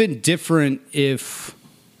it would have been different if,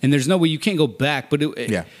 and there's no way you can't go back, but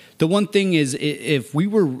the one thing is if we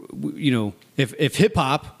were, if hip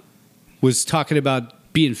hop was talking about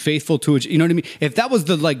being faithful to it. You know what I mean? If that was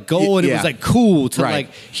the like goal and it Yeah. was like cool to Right.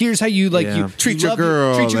 like, here's how you like Yeah. you Treat your love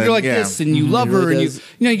girl treat your girl like and- yeah. this, and you love It her, really and you does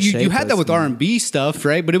you know you shape had that us, with man. R&B stuff,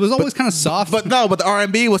 right? But it was always kind of soft. But no, but the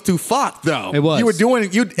R&B was to fuck though. It was. You were doing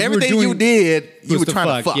everything you doing- did. You was were to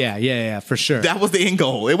trying to fuck. Yeah, for sure. That was the end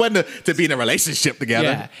goal. It wasn't to be in a relationship together.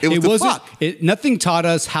 Yeah, It was to wasn't. fuck. Nothing taught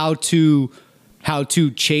us how to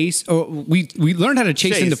chase, or we learned how to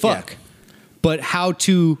chase Chase, into fuck, but how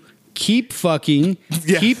to keep fucking,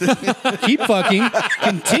 Yeah. keep fucking,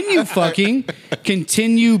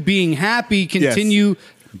 continue being happy, continue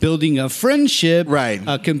building a friendship, Right.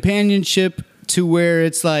 a companionship, to where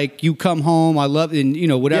it's like you come home, I love, and you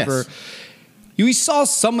know whatever. Yes. We saw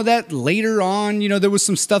some of that later on. You know, there was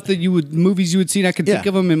some stuff that movies you would see, and I could think Yeah.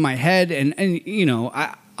 of them in my head. And you know,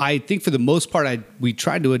 I think for the most part, we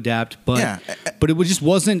tried to adapt, but Yeah. it just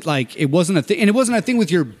wasn't like, it wasn't a thing, and it wasn't a thing with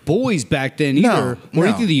your boys back then No, either, or no.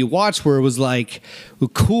 anything that you watched where it was like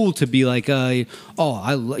cool to be like, I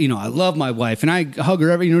love my wife and I hug her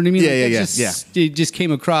every, you know what I mean? Yeah, Like, yeah, that yeah, just, It just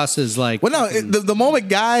came across as like, Well, no, the moment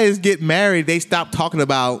guys get married, they stop talking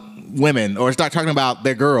about women or start talking about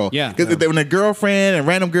their girl. Yeah. Because when a girlfriend and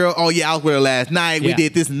random girl, oh yeah, I was with her last night. We Yeah.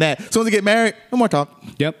 did this and that. As soon as they get married, no more talk.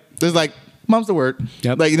 yep. There's like, mom's the word.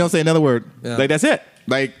 Yep. Like, you don't say another word. Yeah. Like, that's it.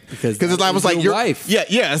 Like, Because it's like, that is your you're wife. Yeah,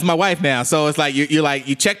 it's my wife now. So it's like, you're like,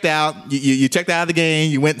 you checked out. You checked out of the game.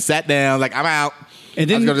 You went and sat down. Like, I'm out. And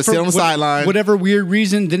then I'm going to for sit on the sideline. whatever weird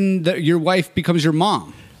reason, then your wife becomes your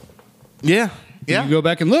mom. Yeah. Yeah. You go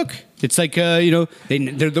back and look. It's like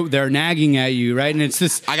they're nagging at you, right? And it's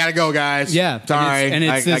this. I gotta go, guys. Yeah, Sorry. and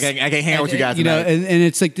it's I this- can't hang out with you guys You know, tonight. and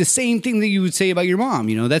it's like the same thing that you would say about your mom.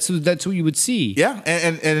 You know, that's what you would see. Yeah,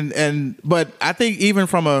 and but I think even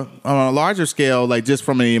from on a larger scale, like just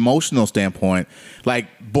from an emotional standpoint, like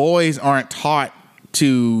boys aren't taught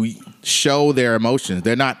to show their emotions.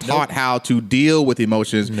 They're not taught how to deal with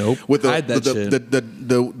emotions. Nope. With Hide that shit.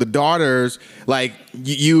 the daughters, like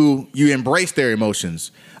you embrace their emotions.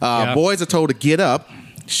 Yeah. Boys are told to get up,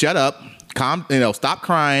 shut up, stop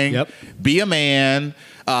crying, Yep. be a man.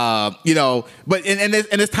 But and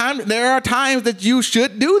it's time. There are times that you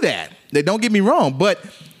should do that. Don't get me wrong, but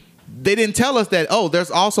they didn't tell us that. Oh, there's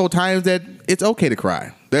also times that it's okay to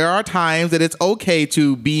cry. There are times that it's okay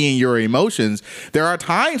to be in your emotions. There are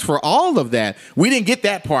times for all of that. We didn't get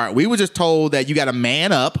that part. We were just told that you got to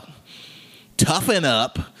man up, toughen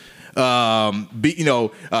up.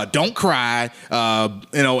 Don't cry. And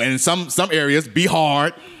in some areas, be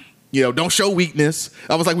hard. Don't show weakness.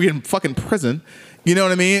 I was like, we're in fucking prison. You know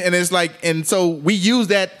what I mean? And it's like, and so we use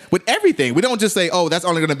that with everything. We don't just say, oh, that's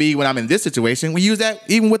only going to be when I'm in this situation. We use that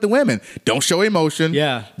even with the women. Don't show emotion.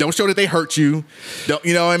 Yeah. Don't show that they hurt you. Don't,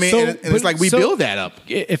 you know what I mean? So- and it's like we so- build that up.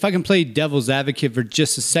 If I can play devil's advocate for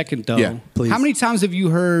just a second, though, Yeah, please. How many times have you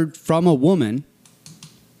heard from a woman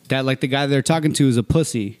that like the guy they're talking to is a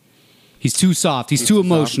pussy? He's too soft. He's too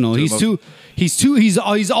emotional. He's the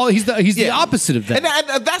opposite of that.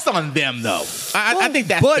 And that's on them, though. I think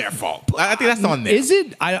that's but- their fault. I think that's on them. Is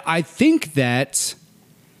it? I think that.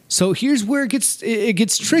 So here's where it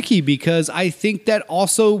gets tricky, because I think that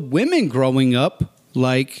also women growing up,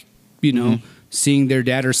 like seeing their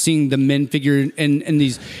dad or seeing the men figure and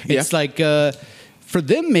these, it's Yeah. like for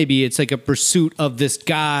them maybe it's like a pursuit of this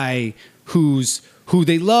guy who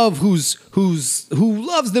they love, who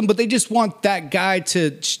loves them, but they just want that guy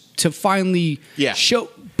to finally show.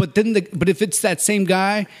 But if it's that same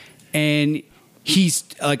guy and he's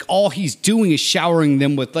like all he's doing is showering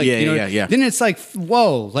them with like Yeah. then it's like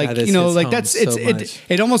whoa, like Yeah, this hits like home that's so much.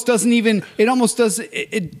 it almost doesn't even it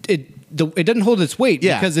doesn't hold its weight,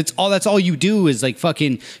 Yeah. because that's all you do is like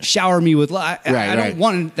fucking shower me with I Right. don't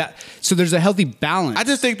want that. So there's a healthy balance. I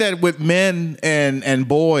just think that with men and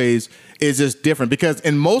boys is just different, because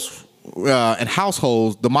in most in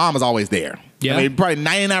households the mom is always there. Yeah. I mean, probably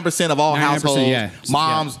 99% of all 99%, households, yeah.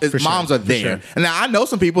 moms Yeah, for sure, moms are for there. sure. And now I know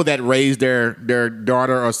some people that raise their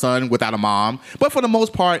daughter or son without a mom, but for the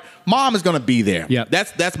most part, mom is going to be there. Yep.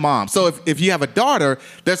 That's mom. So if you have a daughter,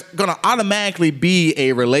 there's going to automatically be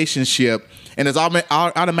a relationship, and there's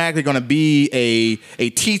automatically going to be a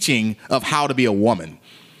teaching of how to be a woman.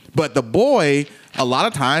 But the boy, a lot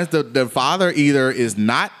of times, the father either is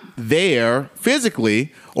not there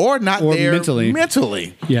physically or not Or there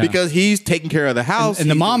mentally. Yeah. because he's taking care of the house. and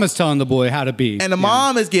the He's- mom is telling the boy how to be, and the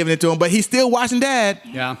mom is giving it to him, but he's still watching dad.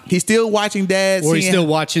 Yeah. He's still watching dad. or he's seeing- still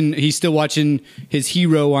watching his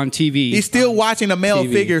hero on TV. He's still watching a male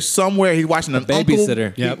TV. figure somewhere. He's watching an babysitter.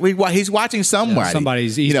 Uncle. Yep. He's watching somebody.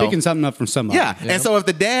 somebody's you know. picking something up from somebody. Yeah. And so if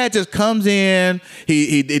the dad just comes in,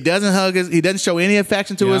 he doesn't hug he doesn't show any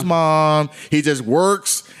affection to Yeah. his mom. He just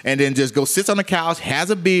works and then just goes sits on the couch, has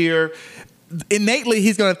a beer. innately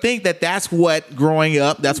he's going to think that that's what growing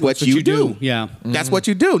up, that's what you do. Yeah. That's what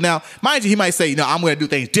you do. Now, mind you, he might say, I'm going to do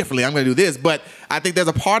things differently. I'm going to do this. But I think there's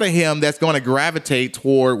a part of him that's going to gravitate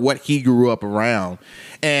toward what he grew up around.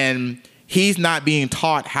 And he's not being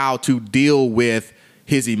taught how to deal with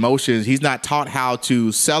his emotions. He's not taught how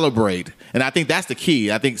to celebrate. And I think that's the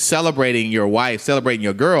key. I think celebrating your wife, celebrating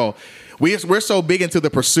your girl, we're so big into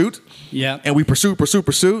the pursuit. Yeah. And we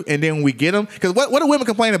pursue. And then when we get them, because what do women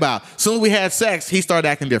complain about? As soon as we had sex, he started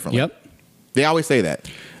acting differently. Yep. They always say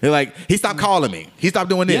that. They're like, he stopped calling me. He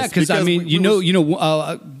stopped doing this. Yeah, because I mean,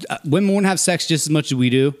 women won't have sex just as much as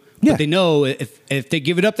we do. Yeah. But they know if they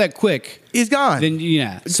give it up that quick, he's gone. then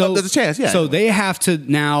so there's a chance. Yeah. So they have to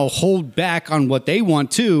now hold back on what they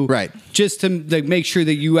want to, right? Just to make sure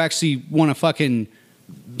that you actually want to fucking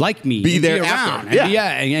like me, be there around, after,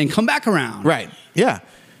 and come back around, right? Yeah.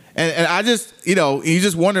 And I just, you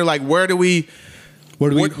just wonder, like, where do we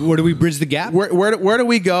bridge the gap? Where do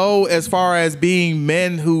we go as far as being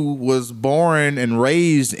men who was born and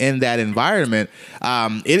raised in that environment?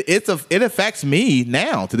 It affects me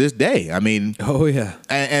now to this day. I mean, oh yeah,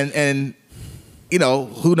 and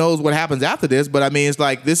who knows what happens after this? But I mean, it's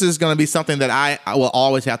like this is going to be something that I will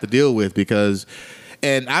always have to deal with because.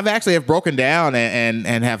 And I've actually broken down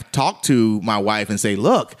and have talked to my wife and say,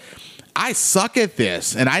 look, I suck at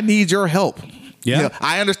this and I need your help. Yeah.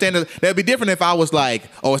 I understand that that'd be different if I was like,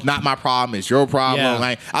 oh, it's not my problem, it's your problem. Yeah.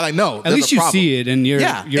 I'm like, no. At least you see it and you're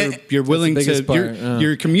willing to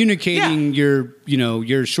you're communicating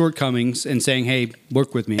your shortcomings and saying, hey,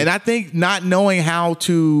 work with me. And I think not knowing how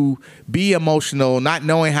to be emotional, not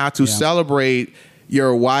knowing how to celebrate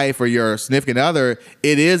your wife or your significant other,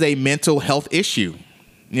 it is a mental health issue.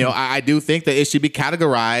 I do think that it should be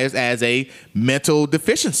categorized as a mental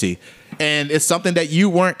deficiency. And it's something that you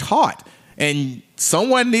weren't taught. And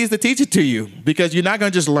someone needs to teach it to you because you're not going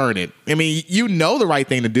to just learn it. I mean, you know the right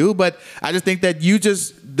thing to do, but I just think that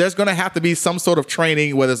there's going to have to be some sort of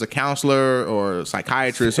training, whether it's a counselor or a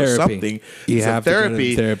psychiatrist or something.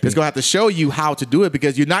 Therapy is going to have to show you how to do it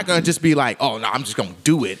because you're not going to just be like, oh, no, I'm just going to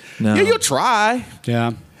do it. No. Yeah, you'll try.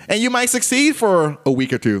 Yeah. And you might succeed for a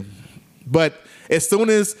week or two. But as soon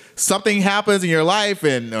as something happens in your life or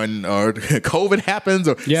COVID happens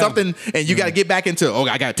or something and you got to get back into,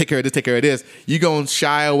 I got to take care of this, you're going to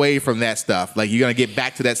shy away from that stuff. Like you're going to get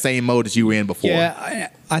back to that same mode as you were in before. Yeah,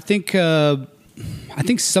 I think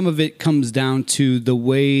some of it comes down to the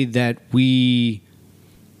way that we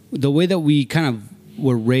kind of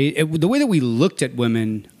were raised, the way that we looked at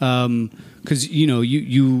women. Because,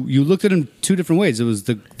 you looked at them two different ways. It was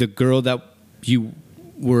the girl that you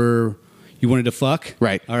wanted to fuck,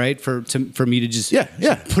 right? All right, for me to just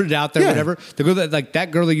put it out there, whatever. The girl that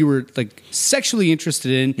girl that you were like sexually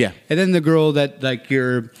interested in, and then the girl that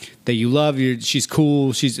you love, she's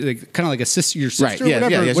cool, she's like, kind of like a sister, your sister,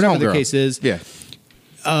 right? Whatever the case is,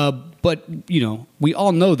 But we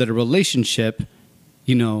all know that a relationship,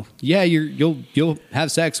 you'll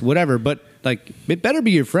have sex, whatever, but like it better be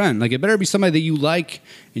your friend, like it better be somebody that you like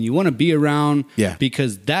and you want to be around,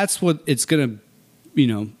 because that's what it's gonna.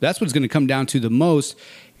 That's what's going to come down to the most.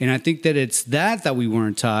 And I think that it's that we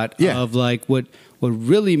weren't taught of like what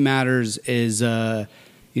really matters is, like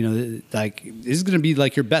this is going to be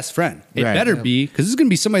like your best friend. It better be, because this is going to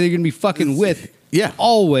be somebody you're going to be fucking with.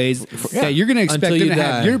 Always. That you're going to expect them to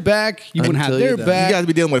have your back. You want to have their back. You got to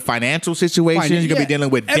be dealing with financial situations. You're going to be dealing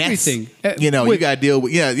with everything. Debts. You got to deal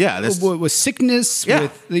with with sickness.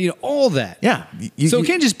 With all that. Yeah. So it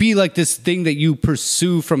can't just be like this thing that you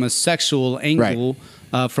pursue from a sexual angle,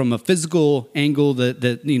 from a physical angle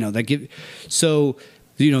that give. So.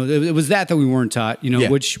 It was that we weren't taught,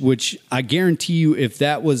 which I guarantee you, if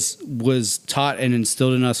that was taught and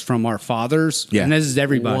instilled in us from our fathers, and this is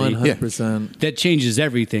everybody, 100%, that changes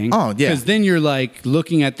everything. Oh, yeah. Because then you're like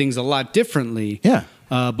looking at things a lot differently. Yeah.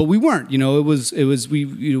 But we weren't. We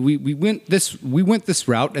went this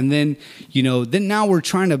route, and then now we're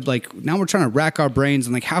trying to rack our brains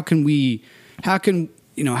and like how can we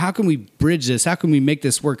bridge this? How can we make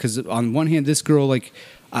this work? Because on one hand, this girl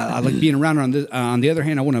I like being around her. On the other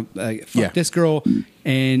hand, I want to fuck this girl.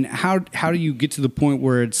 And how do you get to the point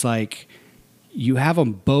where it's like you have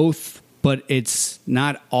them both, but it's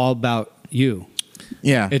not all about you?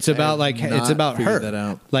 Yeah, it's about it's about her. That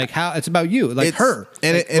out. Like how it's about you, like her.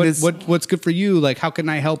 And what's good for you? Like how can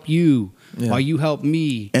I help you? While you help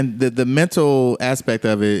me. And the mental aspect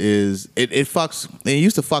of it is it fucks. It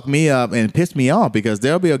used to fuck me up and piss me off because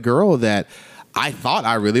there'll be a girl that I thought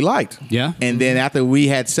I really liked. Yeah. And then after we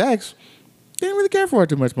had sex, didn't really care for her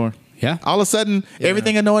too much more. Yeah. All of a sudden,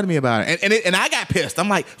 everything annoyed me about her. And I got pissed. I'm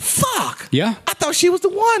like, fuck. Yeah. I thought she was the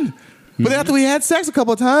one. But then after we had sex a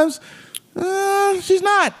couple of times, She's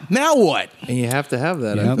not. Now what? And you have to have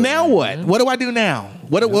that. Yep. I feel Now like, what? man. What do I do now?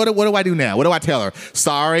 What do I do now? What do I tell her?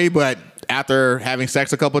 Sorry, but after having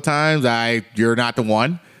sex a couple of times, you're not the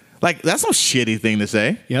one. Like, that's some shitty thing to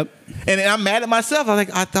say. Yep. And I'm mad at myself.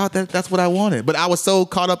 I thought that's what I wanted. But I was so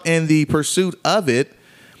caught up in the pursuit of it.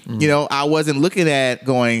 You know, I wasn't looking at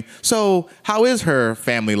going, so how is her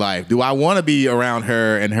family life? Do I want to be around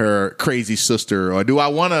her and her crazy sister? Or do I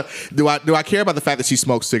care about the fact that she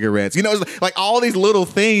smokes cigarettes? You know, it's like all these little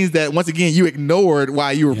things that, once again, you ignored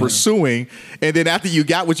while you were pursuing. And then after you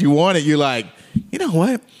got what you wanted, you're like, you know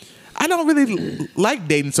what? I don't really like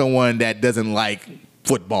dating someone that doesn't like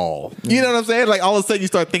football. You know what I'm saying? Like, all of a sudden you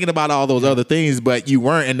start thinking about all those other things, but you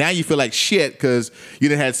weren't, and now you feel like shit because you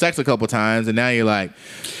done had sex a couple times, and now you're like,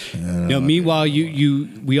 Meanwhile,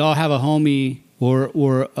 we all have a homie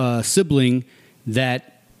or a sibling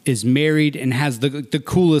that is married and has the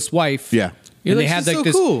coolest wife. yeah. You're And like, they have "She's so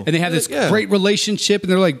this, cool." and they have this Yeah. great relationship,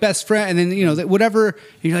 and they're like best friend, and then whatever. And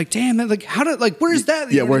you're like, damn, man, like how did where's that?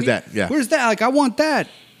 You Yeah, know what where's I mean? that? Yeah. Where's that? Like I want that,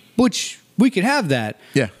 which we could have that.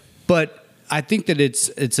 Yeah. But I think that it's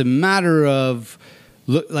a matter of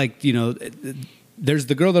there's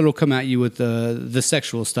the girl that'll come at you with the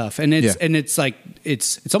sexual stuff, and it's like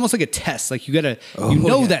it's almost like a test. Like you gotta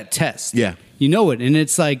that test. Yeah. You know it, and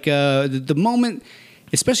it's like the moment,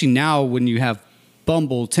 especially now when you have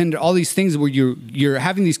Bumble, Tinder, all these things where you're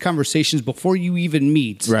having these conversations before you even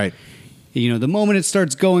meet. Right. You know, the moment it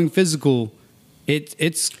starts going physical,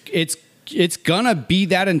 it's gonna be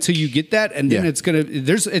that until you get that, and then Yeah.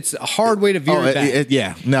 it's a hard way to veer it back.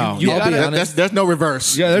 Yeah. No. You gotta- there's no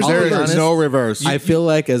reverse. Yeah, there's no There is reverse. no reverse. I feel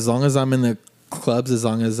like as long as I'm in the clubs, as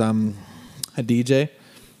long as I'm a DJ,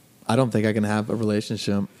 I don't think I can have a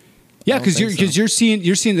relationship. Yeah, I don't because think so. you're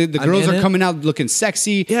seeing the I'm girls in are it. coming out looking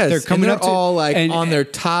sexy. Yes, they're coming and up they're to, all like on their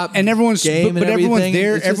top and everyone's game but and everyone's everything.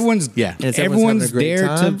 there. It's just- Everyone's Yeah. And everyone's having a great there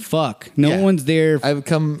time. to fuck. No Yeah. one's there. I've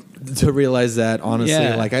come to realize that honestly,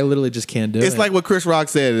 Yeah. like I literally just can't do it. It's like what Chris Rock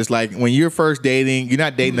said. It's like when you're first dating, you're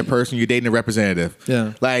not dating the person, you're dating the representative.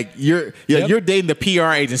 Yeah. Like you're dating the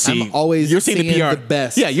PR agency. I'm always you're seeing seeing the PR the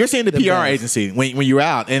best. Yeah, you're seeing the The PR best. agency when you're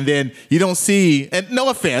out, and then you don't see. And no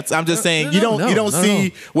offense, I'm just saying you don't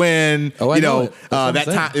see when Oh, I you know know it. That's what I'm that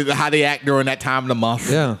saying. time how they act during that time of the month.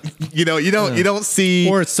 Yeah. you don't see.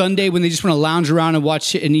 or Sunday when they just want to lounge around and watch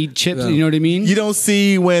shit and eat chips. Yeah. You know what I mean? You don't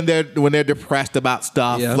see when they're depressed about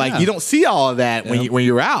stuff. Yeah. Like Yeah. you don't see all of that Yeah. when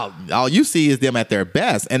you're out. All you see is them at their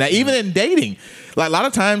best. And even in dating, like a lot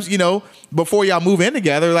of times, before y'all move in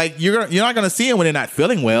together, like you're not gonna see them when they're not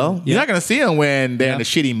feeling well. You're not gonna see them when they're in a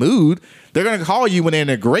shitty mood. They're gonna call you when they're in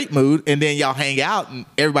a great mood, and then y'all hang out and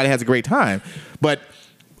everybody has a great time. But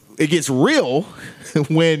it gets real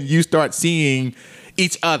when you start seeing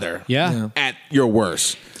each other Yeah. at your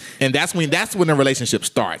worst. And that's when the relationship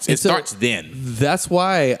starts. It And so- starts then. That's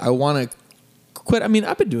why I want to quit. I mean,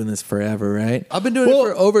 I've been doing this forever, right? I've been doing it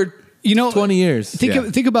for over 20 years.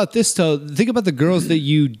 Think about this though. Think about the girls that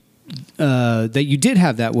you did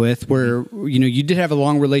have that with, where you did have a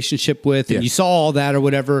long relationship with, and Yeah. you saw all that or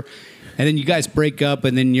whatever, and then you guys break up,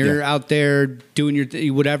 and then you're out there doing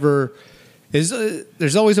your whatever.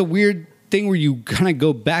 There's always a weird thing where you kind of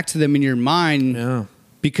go back to them in your mind. Yeah.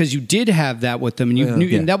 Because you did have that with them, and you knew,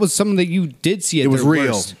 Yeah. and that was something that you did see at It was their real.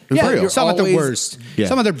 worst. It was real. Some at their Always worst, Yeah.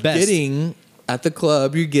 some at their best. Getting at the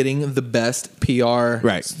club, you're getting the best PR.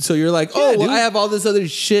 Right. So you're like, Yeah, well, dude. I have all this other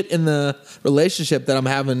shit in the relationship that I'm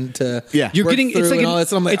having to Yeah. You're work getting- it's through like and an- all that.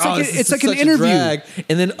 So I'm like, it's like oh, a- this it's is like an such a interview. drag.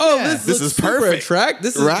 And then, this this is looks super perfect. attract.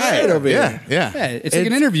 This is Right. great over here. Yeah. Yeah, it's like an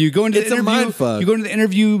It's- interview. You go into the it's a interview. mindfuck. You go into the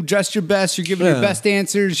interview, dressed your best. You're giving your Yeah. best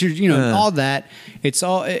answers. You're all that. It's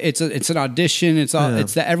all. It's an audition. It's all. Yeah.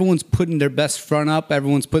 It's that everyone's putting their best front up.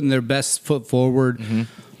 Everyone's putting their best foot forward.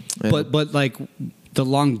 But like the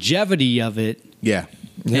longevity of it. Yeah.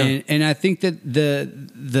 Yeah. And I think that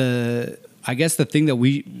the I guess the thing that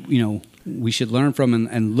we should learn from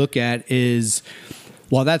and look at is,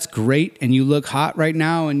 while that's great and you look hot right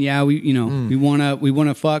now, and we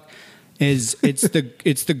wanna fuck, it's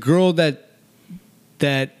the girl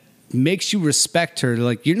that makes you respect her.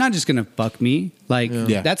 Like, you're not just gonna fuck me. Like,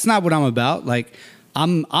 Yeah. that's not what I'm about. Like,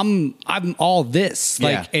 I'm all this.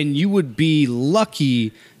 Like, Yeah. and you would be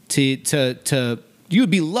lucky to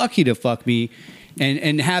fuck me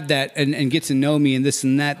and have that and get to know me and this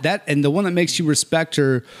and that and the one that makes you respect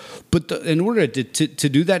her. But in order to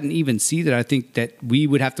do that and even see that, I think that we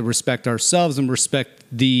would have to respect ourselves and respect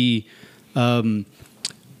the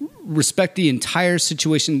entire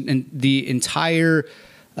situation and the entire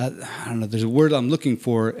I don't know, there's a word I'm looking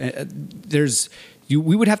for.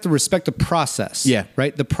 We would have to respect the process. Yeah.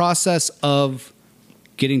 Right? The process of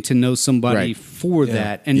getting to know somebody Right. for Yeah.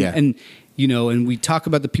 that. And Yeah. you know, and we talk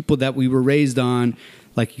about the people that we were raised on,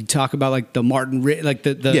 like you talk about like the like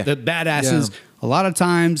the badasses. Yeah. A lot of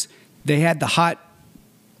times they had the hot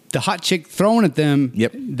chick thrown at them.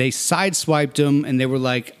 Yep. They sideswiped them and they were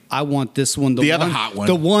like, I want this one. The other hot one.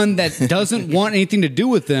 The one that doesn't want anything to do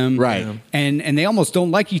with them. Right. And they almost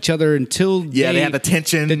don't like each other until they have the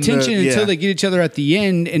tension. Until they get each other at the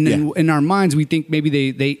end. And then in our minds, we think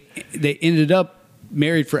maybe they ended up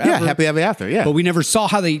married forever. Yeah, happy ever after. Yeah. But we never saw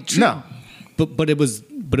how they. No. But it was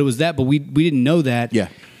that. But we didn't know that. Yeah.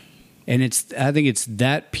 And I think it's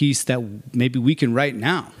that piece that maybe we can write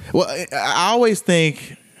now. Well, I always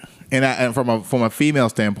think, and from a female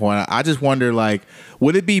standpoint, I just wonder, like,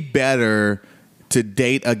 would it be better to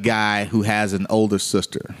date a guy who has an older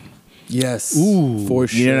sister? Yes. Ooh. For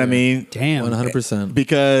sure. You know what I mean? Damn. 100%.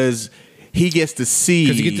 Because he gets to see.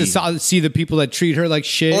 Because you get to see the people that treat her like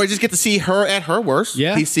shit. Or just get to see her at her worst.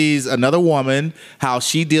 Yeah. He sees another woman, how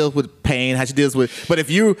she deals with pain, how she deals with. But if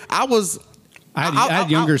you, I had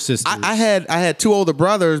younger sisters. I had two older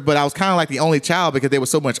brothers, but I was kind of like the only child because they were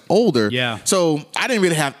so much older. Yeah. So I didn't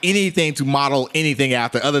really have anything to model anything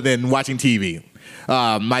after other than watching TV.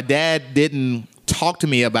 My dad didn't talk to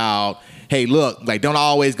me about, hey, look, like, don't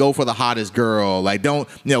always go for the hottest girl. Like, don't,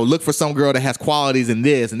 look for some girl that has qualities in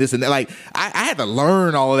this and this and that. Like, I had to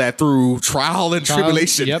learn all of that through trial and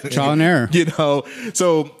tribulation. Yep, trial and error.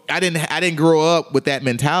 So I didn't grow up with that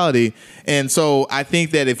mentality. And so I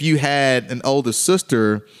think that if you had an older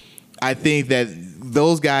sister, I think that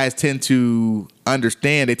those guys tend to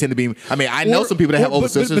understand. They tend to be, I know some people that have older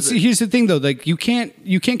sisters. But see, here's the thing though, like you can't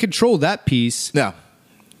control that piece. No.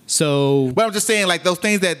 So, but I'm just saying, like, those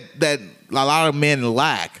things that a lot of men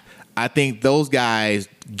lack, I think those guys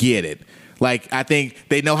get it. Like, I think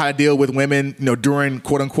they know how to deal with women, during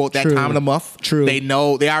quote unquote that time of the month. True. They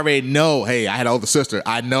already know, hey, I had an older sister.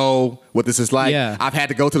 I know what this is like. Yeah. I've had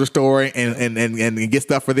to go to the store and get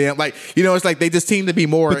stuff for them. Like, it's like they just seem to be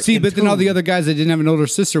more. but then all the other guys that didn't have an older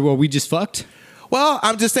sister, well, we just fucked. Well,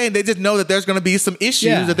 I'm just saying they just know that there's going to be some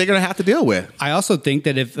issues that they're going to have to deal with. I also think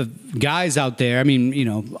that if guys out there,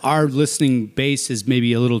 our listening base is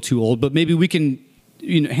maybe a little too old, but maybe we can,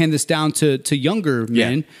 hand this down to younger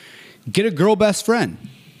men. Get a girl best friend,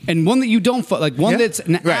 and one that you don't fuck, like one that's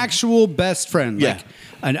an actual best friend, like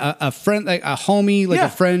a friend, like a homie, like a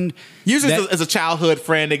friend. Usually as a childhood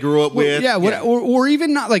friend they grew up with. Or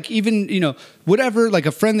even not like whatever, like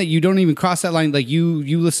a friend that you don't even cross that line. Like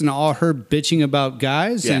you listen to all her bitching about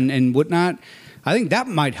guys and whatnot. I think that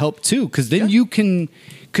might help too, because then you can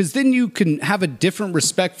have a different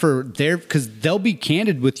respect for because they'll be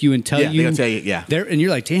candid with you and tell you. They'll tell you, and you're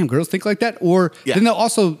like, damn, girls think like that. Or then they'll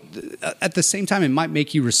also, at the same time, it might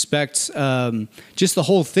make you respect just the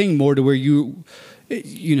whole thing more, to where you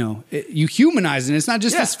humanize it. It's not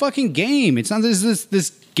just this fucking game. It's not this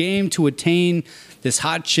game to attain this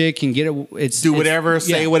hot chick and get it. Do whatever,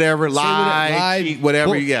 say whatever, lie, cheat,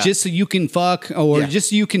 whatever. Just so you can fuck, or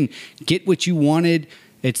just so you can get what you wanted.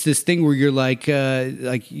 It's this thing where you're like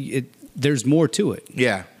there's more to it.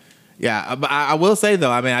 Yeah. Yeah, but I will say though,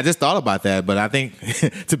 I just thought about that, but I think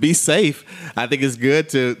to be safe, I think it's good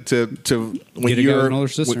to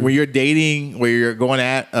when you're dating, where you're going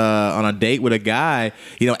on a date with a guy,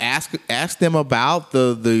 ask them about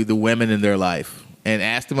the women in their life, and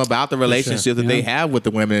ask them about the relationship that they have with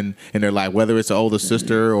the women in their life, whether it's an older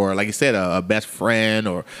sister or, like you said, a best friend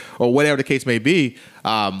or whatever the case may be.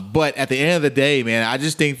 But at the end of the day, man, I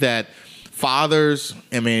just think that fathers,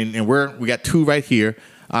 and we got two right here.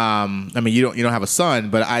 You don't have a son,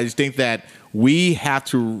 but I just think that we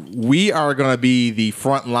are going to be the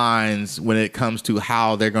front lines when it comes to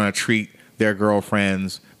how they're going to treat their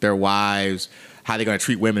girlfriends, their wives, how they're going to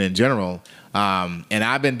treat women in general. And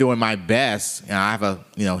I've been doing my best, and I have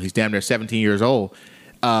he's damn near 17 years old,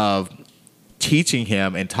 of teaching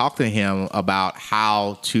him and talking to him about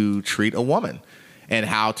how to treat a woman and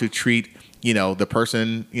how to treat, the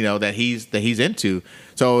person, that he's into.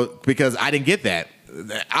 So, because I didn't get that.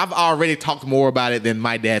 I've already talked more about it than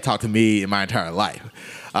my dad talked to me in my entire life.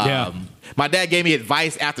 My dad gave me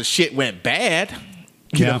advice after shit went bad.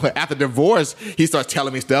 After divorce, he starts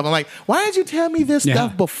telling me stuff. I'm like, why didn't you tell me this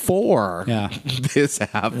stuff before this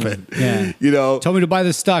happened? Told me to buy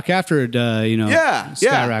this stock after it,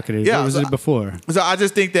 skyrocketed. What was it before? So I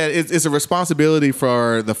just think that it's a responsibility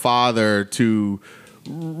for the father to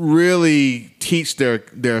really teach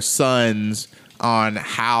their sons on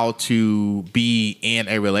how to be in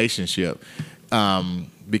a relationship,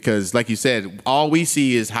 because, like you said, all we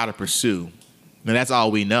see is how to pursue, and that's all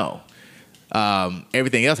we know.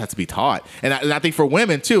 Everything else has to be taught, and I think for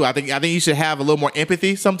women too. I think you should have a little more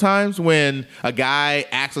empathy sometimes when a guy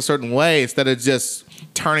acts a certain way, instead of just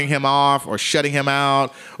turning him off or shutting him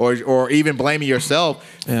out or even blaming yourself.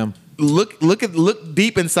 Yeah. Look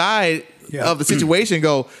deep inside of the situation and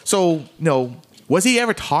go, so, was he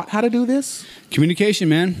ever taught how to do this? Communication,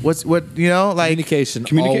 man. Communication.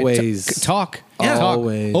 Always. Talk. Yeah. Talk.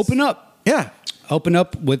 Always. Open up. Yeah. Open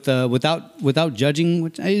up without judging,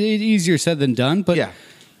 which is easier said than done. But Yeah.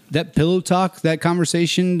 that pillow talk, that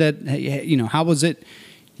conversation, that how was it?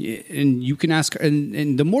 And you can ask,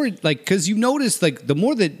 and the more because you notice the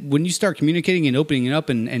more that when you start communicating and opening it up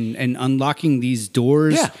and unlocking these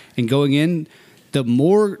doors and going in, the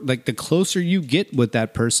more the closer you get with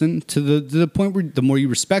that person to the point where the more you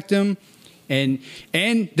respect them. And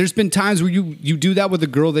there's been times where you do that with a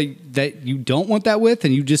girl that you don't want that with,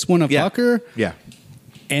 and you just want to fuck her. Yeah.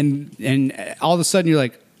 And all of a sudden you're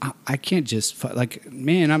like, I can't just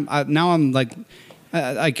man.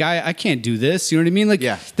 I can't do this. You know what I mean?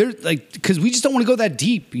 They're because we just don't want to go that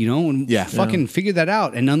deep, and fucking figure that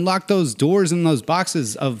out and unlock those doors and those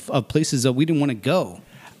boxes of places that we didn't want to go.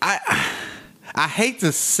 I hate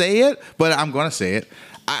to say it, but I'm going to say it.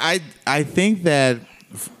 I think that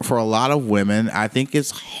for a lot of women, I think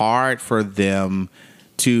it's hard for them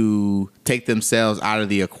to take themselves out of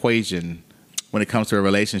the equation when it comes to a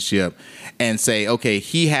relationship and say, okay,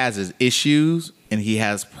 he has his issues and he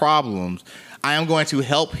has problems. I am going to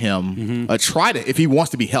help him try to, if he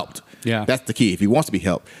wants to be helped. Yeah. That's the key. If he wants to be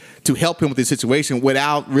helped, to help him with this situation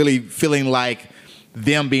without really feeling like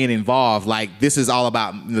them being involved, this is all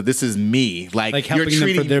about, this is me. Like helping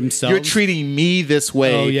them for themselves? You're treating me this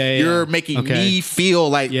way. Oh, yeah. You're making me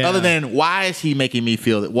feel other than why is he making me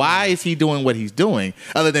feel that? Why is he doing what he's doing?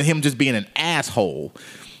 Other than him just being an asshole.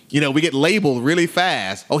 We get labeled really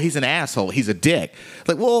fast. Oh, he's an asshole. He's a dick.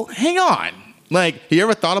 Well, hang on. You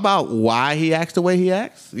ever thought about why he acts the way he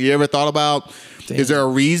acts? You ever thought about, is there a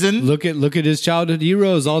reason? Look at his childhood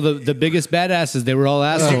heroes, all the biggest badasses. They were all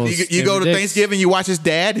assholes. You go to Thanksgiving, you watch his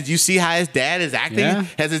dad. Did you see how his dad is acting? Yeah.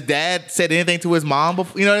 Has his dad said anything to his mom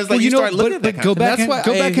before? It's you start looking at that. Go back That's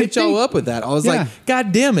why I hit y'all up with that. I was like,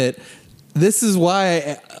 God damn it. This is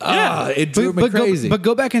why it drove me crazy. But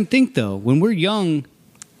go back and think, though. When we're young,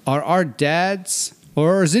 are our dads...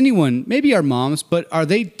 Or is anyone, maybe our moms, but are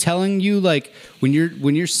they telling you when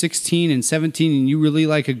you're 16 and 17 and you really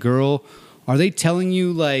like a girl, are they telling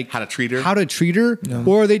you how to treat her? No.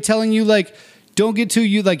 Or are they telling you don't get too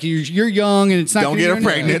you're young and it's not don't get her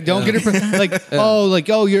pregnant. Don't get her pregnant.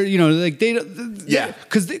 You're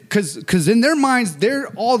they because in their minds they're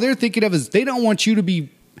thinking of is they don't want you to be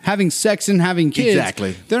having sex and having kids.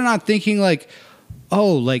 Exactly. They're not thinking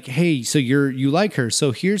hey, so you like her,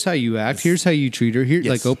 so here's how you act, here's how you treat her. Here,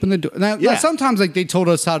 open the door. Now, sometimes they told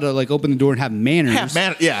us how to open the door and have manners. Have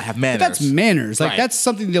manners. But that's manners. That's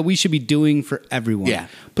something that we should be doing for everyone. Yeah.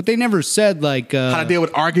 But they never said how to deal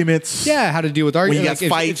with arguments. Yeah, how to deal with arguments. When you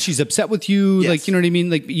guys fight. If she's upset with you, Yes. you know what I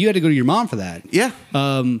mean. You had to go to your mom for that. Yeah.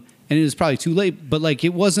 And it was probably too late. But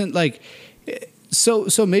it wasn't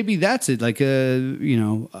so maybe that's it.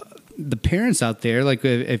 The parents out there,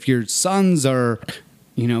 if your sons are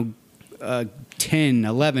 10,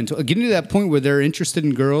 11, getting to that point where they're interested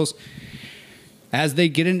in girls, as they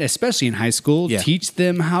get in, especially in high school, teach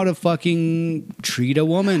them how to fucking treat a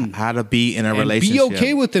woman. How to be in a and relationship. be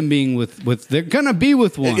okay with them being with they're going to be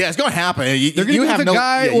with one. Yeah, it's going to happen. They're going to be with a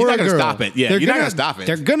guy or you're a not girl. Gonna stop it. Yeah, you're not going to stop it.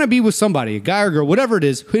 They're going to be with somebody, a guy or girl, whatever it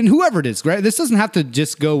is, and whoever it is, right? This doesn't have to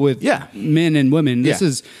just go with men and women.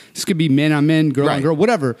 This could be men on men, girl on girl,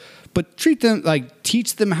 whatever. But treat them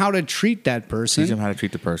teach them how to treat that person. Teach them how to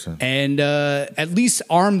treat the person. And at least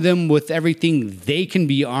arm them with everything they can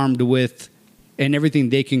be armed with and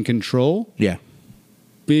everything they can control. Yeah.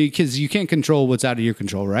 Because you can't control what's out of your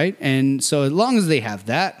control, right? And so as long as they have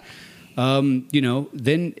that,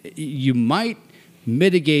 then you might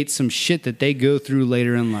mitigate some shit that they go through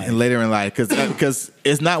later in life. And later in life. Because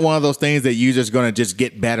it's not one of those things that you're just going to just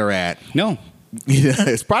get better at. No.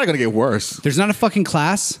 It's probably going to get worse. There's not a fucking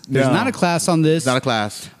class. There's not a class on this. It's not a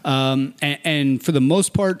class. And for the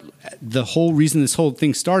most part, the whole reason this whole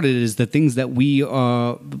thing started is the things that we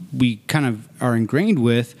kind of are ingrained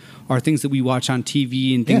with are things that we watch on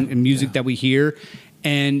TV and music that we hear,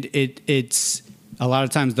 and it's a lot of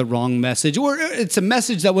times the wrong message, or it's a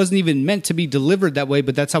message that wasn't even meant to be delivered that way,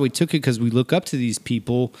 but that's how we took it because we look up to these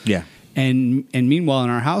people. Yeah. And meanwhile, in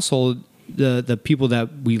our household, the people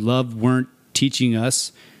that we loved weren't teaching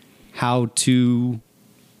us how to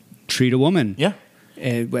treat a woman. Yeah.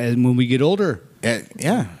 And when we get older.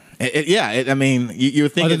 Yeah. I mean, you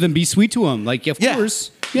would think other than be sweet to them, of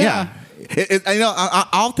course. Yeah.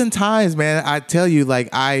 Oftentimes, man, I tell you,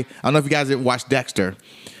 I don't know if you guys have watched Dexter.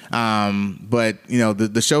 But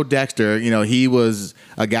the show Dexter, he was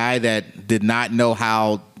a guy that did not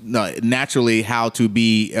know naturally how to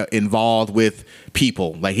be involved with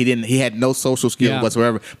people. Like he had no social skills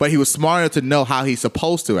whatsoever, but he was smart enough to know how he's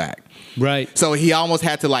supposed to act. Right. So he almost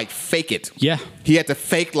had to like fake it. Yeah. He had to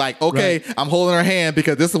fake okay, I'm holding her hand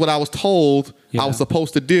because this is what I was told I was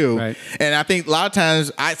supposed to do. Right. And I think a lot of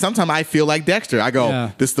times sometimes I feel like Dexter. I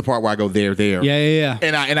go, this is the part where I go there. Yeah.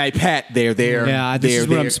 And I pat there. Yeah, this is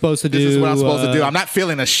what I'm supposed to do. This is what I'm supposed to do. I'm not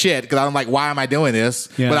feeling a shit because I'm like, why am I doing this?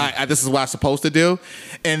 Yeah. But this is what I'm supposed to do.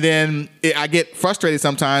 And then I get frustrated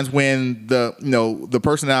sometimes when the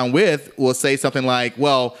person that I'm with will say something like,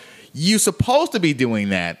 well, you're supposed to be doing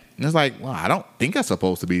that. And it's like, well, I don't think I'm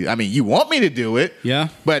supposed to be. I mean, you want me to do it. Yeah.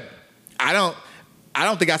 But I don't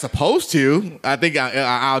think I'm supposed to. I think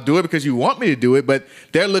I'll do it because you want me to do it. But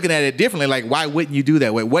they're looking at it differently. Like, why wouldn't you do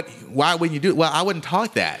that? Why wouldn't you do it? Well, I wasn't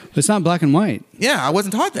taught that. It's not black and white. Yeah, I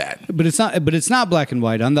wasn't taught that. But it's not black and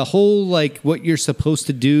white on the whole, like what you're supposed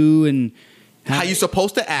to do and how you're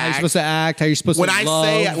supposed to act. How you're supposed to act. How you're supposed to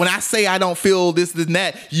love. When I say I don't feel this and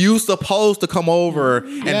that, you supposed to come over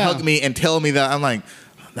and hug me and tell me that. I'm like,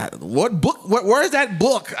 what book? Where's that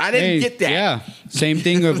book? I didn't get that. Yeah. Same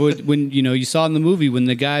thing of when you saw in the movie when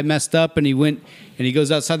the guy messed up and he went and he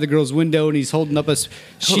goes outside the girl's window and he's holding up and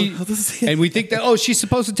we think that she's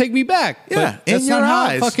supposed to take me back. Yeah, but that's not how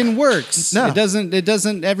it fucking works. No. It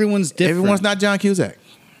doesn't. Everyone's different. Everyone's not John Cusack.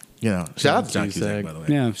 Shout out to John Cusack, by the way.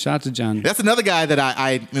 Yeah, shout out to John. That's another guy that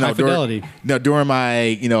I High fidelity. During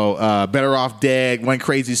my Better Off Dead, One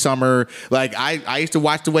Crazy Summer, like I used to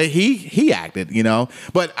watch the way he acted,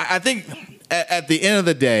 But I think at the end of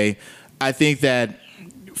the day, I think that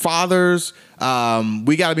fathers,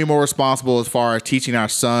 we got to be more responsible as far as teaching our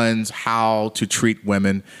sons how to treat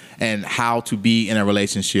women and how to be in a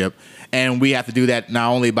relationship, and we have to do that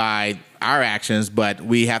not only by our actions, but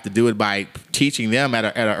we have to do it by teaching them at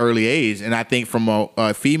an early age. And I think from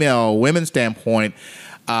a female women's standpoint,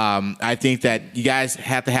 I think that you guys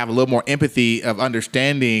have to have a little more empathy of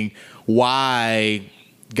understanding why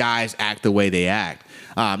guys act the way they act.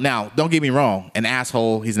 Now, don't get me wrong, an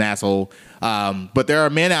asshole, he's an asshole. But there are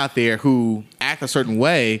men out there who act a certain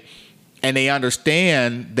way and they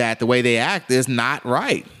understand that the way they act is not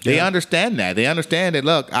right. They understand that. They understand that,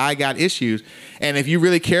 look, I got issues. And if you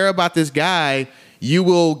really care about this guy, you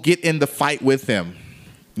will get in the fight with him.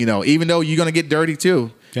 Even though you're going to get dirty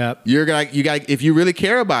too. Yep. You got if you really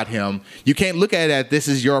care about him, you can't look at it as this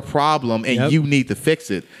is your problem and you need to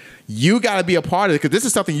fix it. You got to be a part of it because this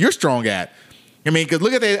is something you're strong at. I mean, because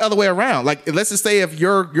look at the other way around. Like, let's just say if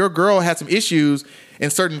your girl had some issues in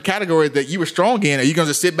certain categories that you were strong in, are you going to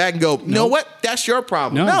just sit back and go, you know what? That's your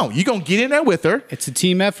problem. No, you're going to get in there with her. It's a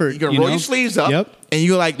team effort. You're going to roll your sleeves up. And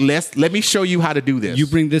you're like, let me show you how to do this. You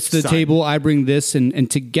bring this to the table, I bring this, and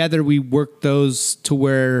together we work those to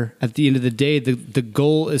where at the end of the day, the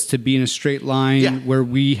goal is to be in a straight line where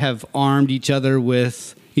we have armed each other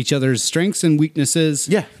with each other's strengths and weaknesses.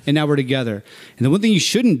 Yeah. And now we're together. And the one thing you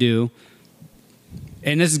shouldn't do,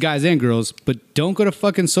 and this is guys and girls, but don't go to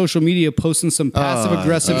fucking social media posting some passive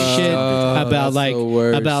aggressive shit about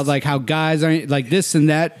how guys aren't like this and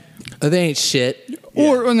that. They ain't shit.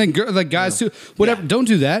 Or and then like guys too. Whatever. Don't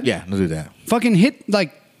do that. Yeah, don't do that. Fucking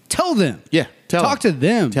tell them. Yeah. Talk to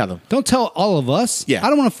them. Tell them. Don't tell all of us. Yeah. I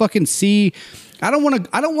don't want to fucking see. I don't want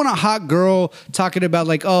a hot girl talking about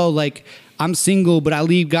I'm single, but I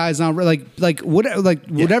leave guys on whatever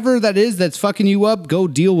that is that's fucking you up. Go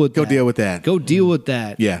deal with that. Go deal with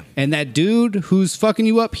that. Yeah. And that dude who's fucking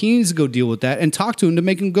you up, he needs to go deal with that and talk to him to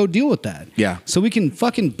make him go deal with that. Yeah. So we can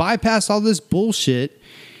fucking bypass all this bullshit,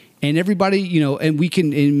 and everybody, and we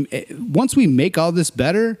can. Once we make all this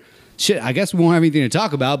better. Shit, I guess we won't have anything to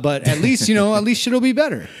talk about, but at least shit'll be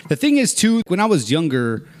better. The thing is, too, when I was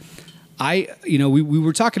younger, we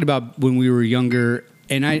were talking about when we were younger.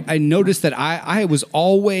 And I noticed that I was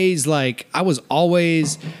always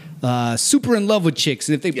super in love with chicks,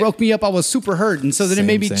 and if they broke me up, I was super hurt, and so then it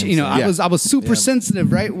made me, I was super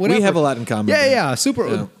sensitive, right? Whatever. We have a lot in common. Yeah, super.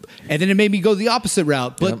 Yeah. And then it made me go the opposite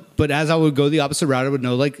route. But as I would go the opposite route, I would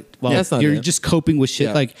know you're just coping with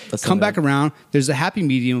shit. Yeah, come back around. There's a happy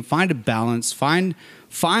medium. Find a balance. Find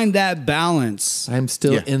that balance. I'm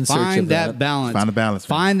still in search Find of that balance. Find a balance.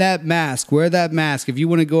 Man. Find that mask. Wear that mask. If you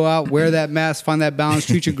want to go out, wear that mask. Find that balance.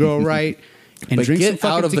 Treat your girl right. And but drink get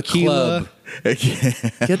some out of tequila. the club.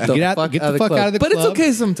 Get the fuck out of the club. But it's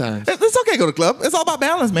okay sometimes. It's okay to go to the club. It's all about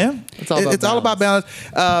balance, man. It's all about balance.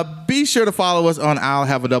 Be sure to follow us on I'll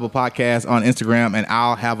Have a Double podcast on Instagram and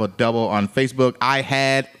I'll Have a Double on Facebook. I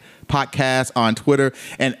had podcast on Twitter.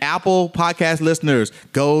 And Apple podcast listeners,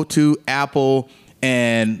 go to Apple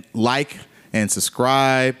and and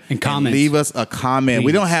subscribe And comment. leave us a comment. Please.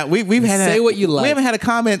 We don't have we've had Say what you like. We haven't had a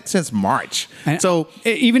comment since March. And So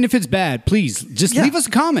even if it's bad, please just yeah. leave us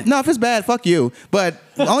a comment. No, if it's bad, fuck you. But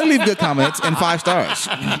only leave good comments and 5 stars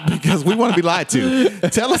because we want to be lied to.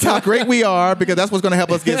 Tell us how great we are because that's what's going to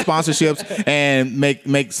help us get sponsorships and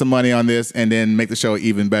make some money on this and then make the show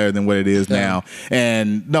even better than what it is now.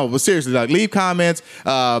 And no, but seriously, like leave comments.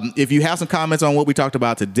 If you have some comments on what we talked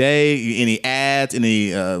about today, any ads,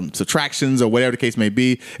 any subtractions, or whatever the case may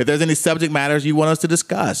be, if there's any subject matters you want us to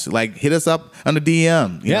discuss, like hit us up on the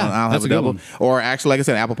DM. You Yeah, know, I'll that's have a a good double. one. Or actually, like I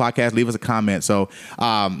said, Apple Podcast, leave us a comment. So,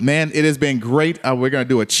 man, it has been great. We're going to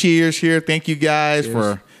do a cheers here. Thank you guys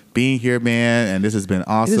for being here, man. And this has been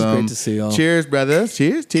awesome. great to see y'all. Cheers, brothers.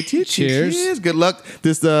 Cheers. Cheers. Good luck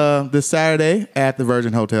this Saturday at the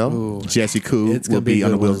Virgin Hotel. Jesse Koo It's will gonna be be a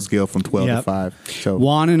on the good Wheels one. of Skill from 12 to Yep. 5. So,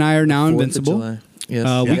 Juan and I are now 4th of invincible. July.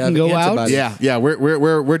 Yes. We can go out. yeah,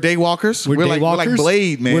 we're day walkers. We're day like walkers.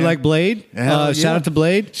 Blade, man. We're like Blade. Hell Shout yeah. out to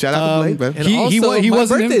Blade. Shout out to Blade, bro. And also, my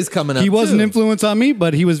birthday's coming up, He was an too. influence on me,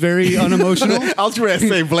 but he was very unemotional. I was ready to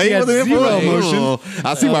say Blade He had was an zero influence. emotion.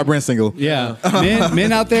 I see my Brent single. Yeah,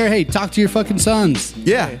 men out there, hey, talk to your fucking sons.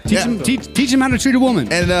 Yeah. Teach them how to treat a woman.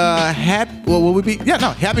 And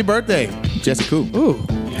happy birthday, Jesse Koo. Ooh.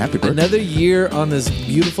 Happy birthday. Another year on this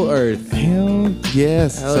beautiful earth. Hell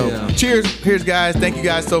yes. Hell so yeah. cheers guys. Thank you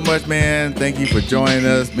guys so much, man. Thank you for joining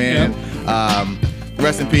us, man.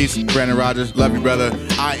 Rest in peace, Brandon Rogers. Love you, brother.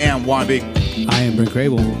 I am Juan Big. I am Brent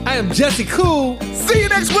Crable. I am Jesse Cool. See you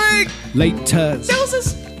next week. Late Tuz.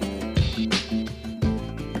 Deuces.